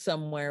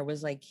somewhere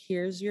was like,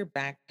 "Here's your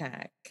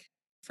backpack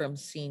from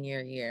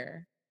senior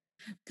year,"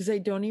 because I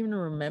don't even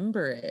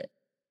remember it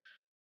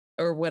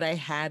or what I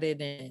had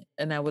in it,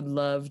 and I would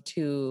love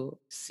to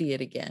see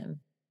it again.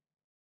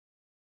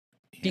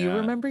 Do you Yeah,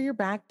 remember your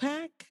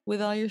backpack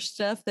with all your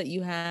stuff that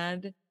you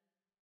had,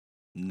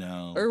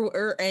 no.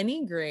 or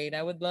any grade?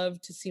 I would love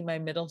to see my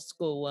middle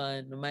school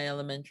one, my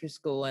elementary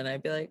school one.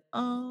 I'd be like,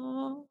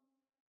 "Oh."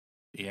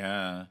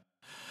 Yeah.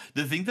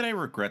 The thing that I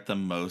regret the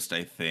most,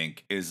 I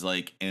think, is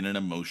like in an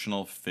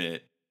emotional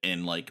fit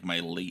in like my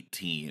late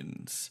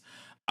teens.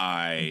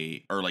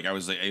 I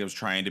was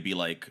trying to be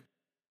like,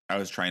 I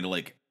was trying to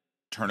like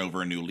turn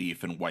over a new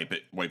leaf and wipe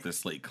the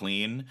slate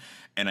clean,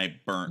 and I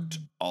burnt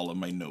Mhm. all of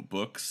my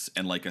notebooks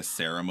and like a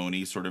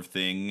ceremony sort of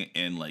thing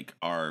in like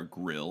our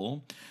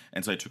grill.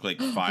 And so I took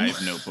like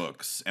 5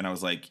 notebooks, and I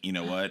was like, you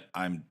know what?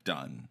 I'm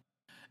done.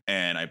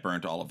 And I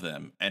burnt all of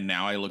them. And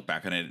now I look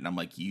back on it and I'm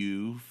like,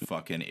 you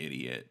fucking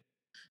idiot.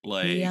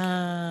 Like,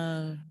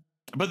 Yeah.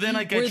 but then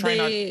like I Were try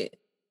not. they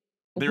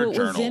They're what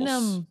was in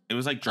journals. them? It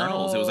was like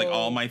journals. It was like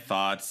all Oh, my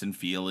thoughts and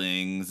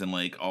feelings and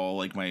like all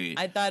like my.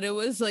 I thought it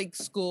was like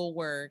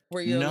schoolwork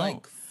where you're No.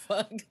 like,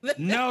 fuck this.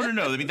 No.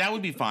 I mean, that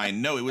would be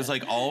fine. No, it was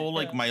like all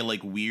like Yeah. my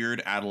like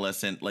weird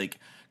adolescent, like,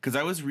 because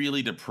I was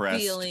really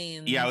depressed.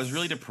 Yeah, I was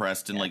really Feelings.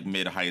 depressed in Yeah. like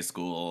mid high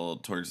school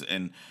towards,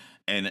 and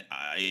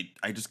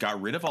I just got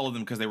rid of all of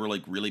them because they were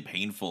like really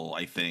painful,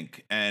 I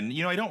think. And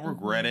you know, I don't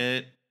regret Mhm.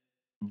 it,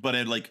 but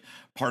it like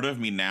part of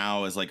me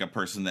now is like a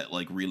person that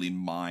like really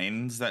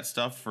minds that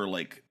stuff for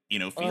like, you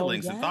know, Oh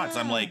feelings and thoughts.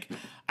 I'm yeah. like,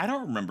 I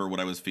don't remember what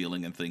I was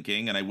feeling and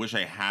thinking, and I wish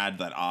I had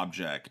that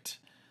object.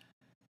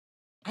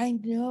 I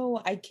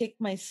know. I kicked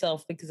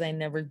myself because I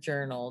never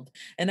journaled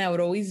and I would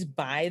always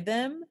buy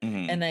them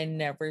Mhm. and I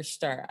never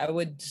start. I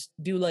would just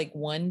do like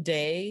one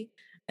day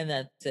and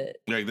that's it.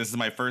 Like, this is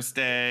my first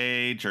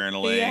day Yeah.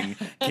 journaling.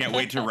 Can't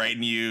wait to write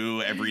in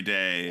you every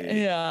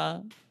day.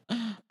 Yeah.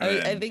 And I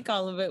then think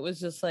all of it was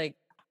just like,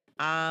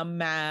 I'm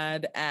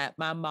mad at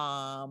my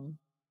mom.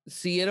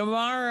 See you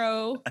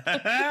tomorrow.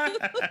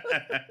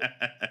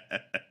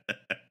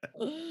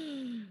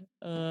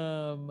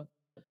 um,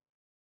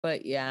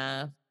 but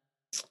yeah.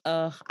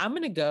 I'm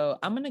gonna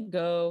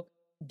go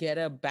get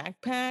a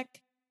backpack,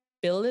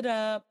 fill it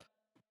up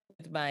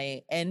with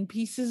my end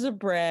pieces of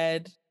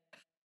bread,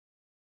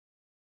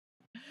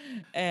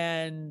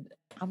 and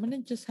I'm gonna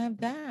just have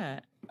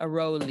that. A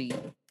roly.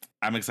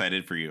 I'm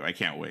excited for you. I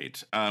can't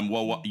wait.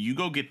 Well, you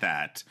go get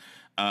that.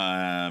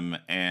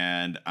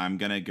 And I'm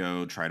gonna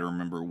go try to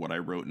remember what I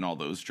wrote in all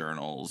those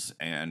journals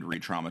and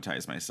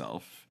re-traumatize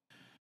myself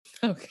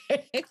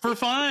Okay. for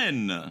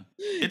fun.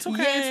 It's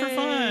okay. It's for Yay.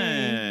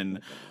 fun.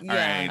 All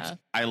right. Yeah.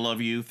 I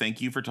love you. Thank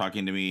you for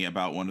talking to me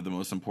about one of the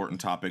most important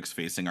topics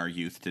facing our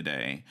youth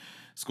today: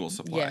 school Yes.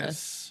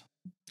 supplies.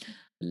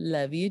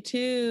 Love you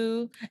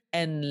too.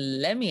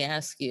 And let me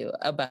ask you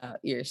about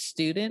your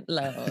student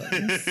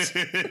loans.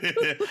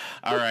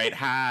 All right,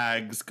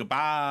 hags.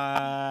 Goodbye.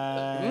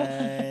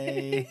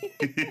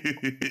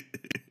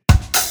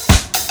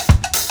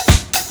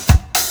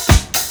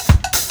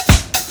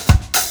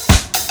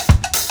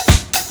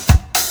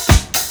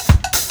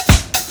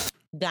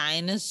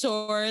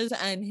 Dinosaurs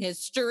and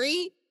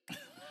history,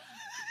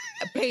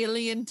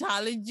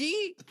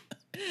 paleontology,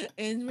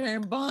 and my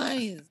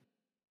boys.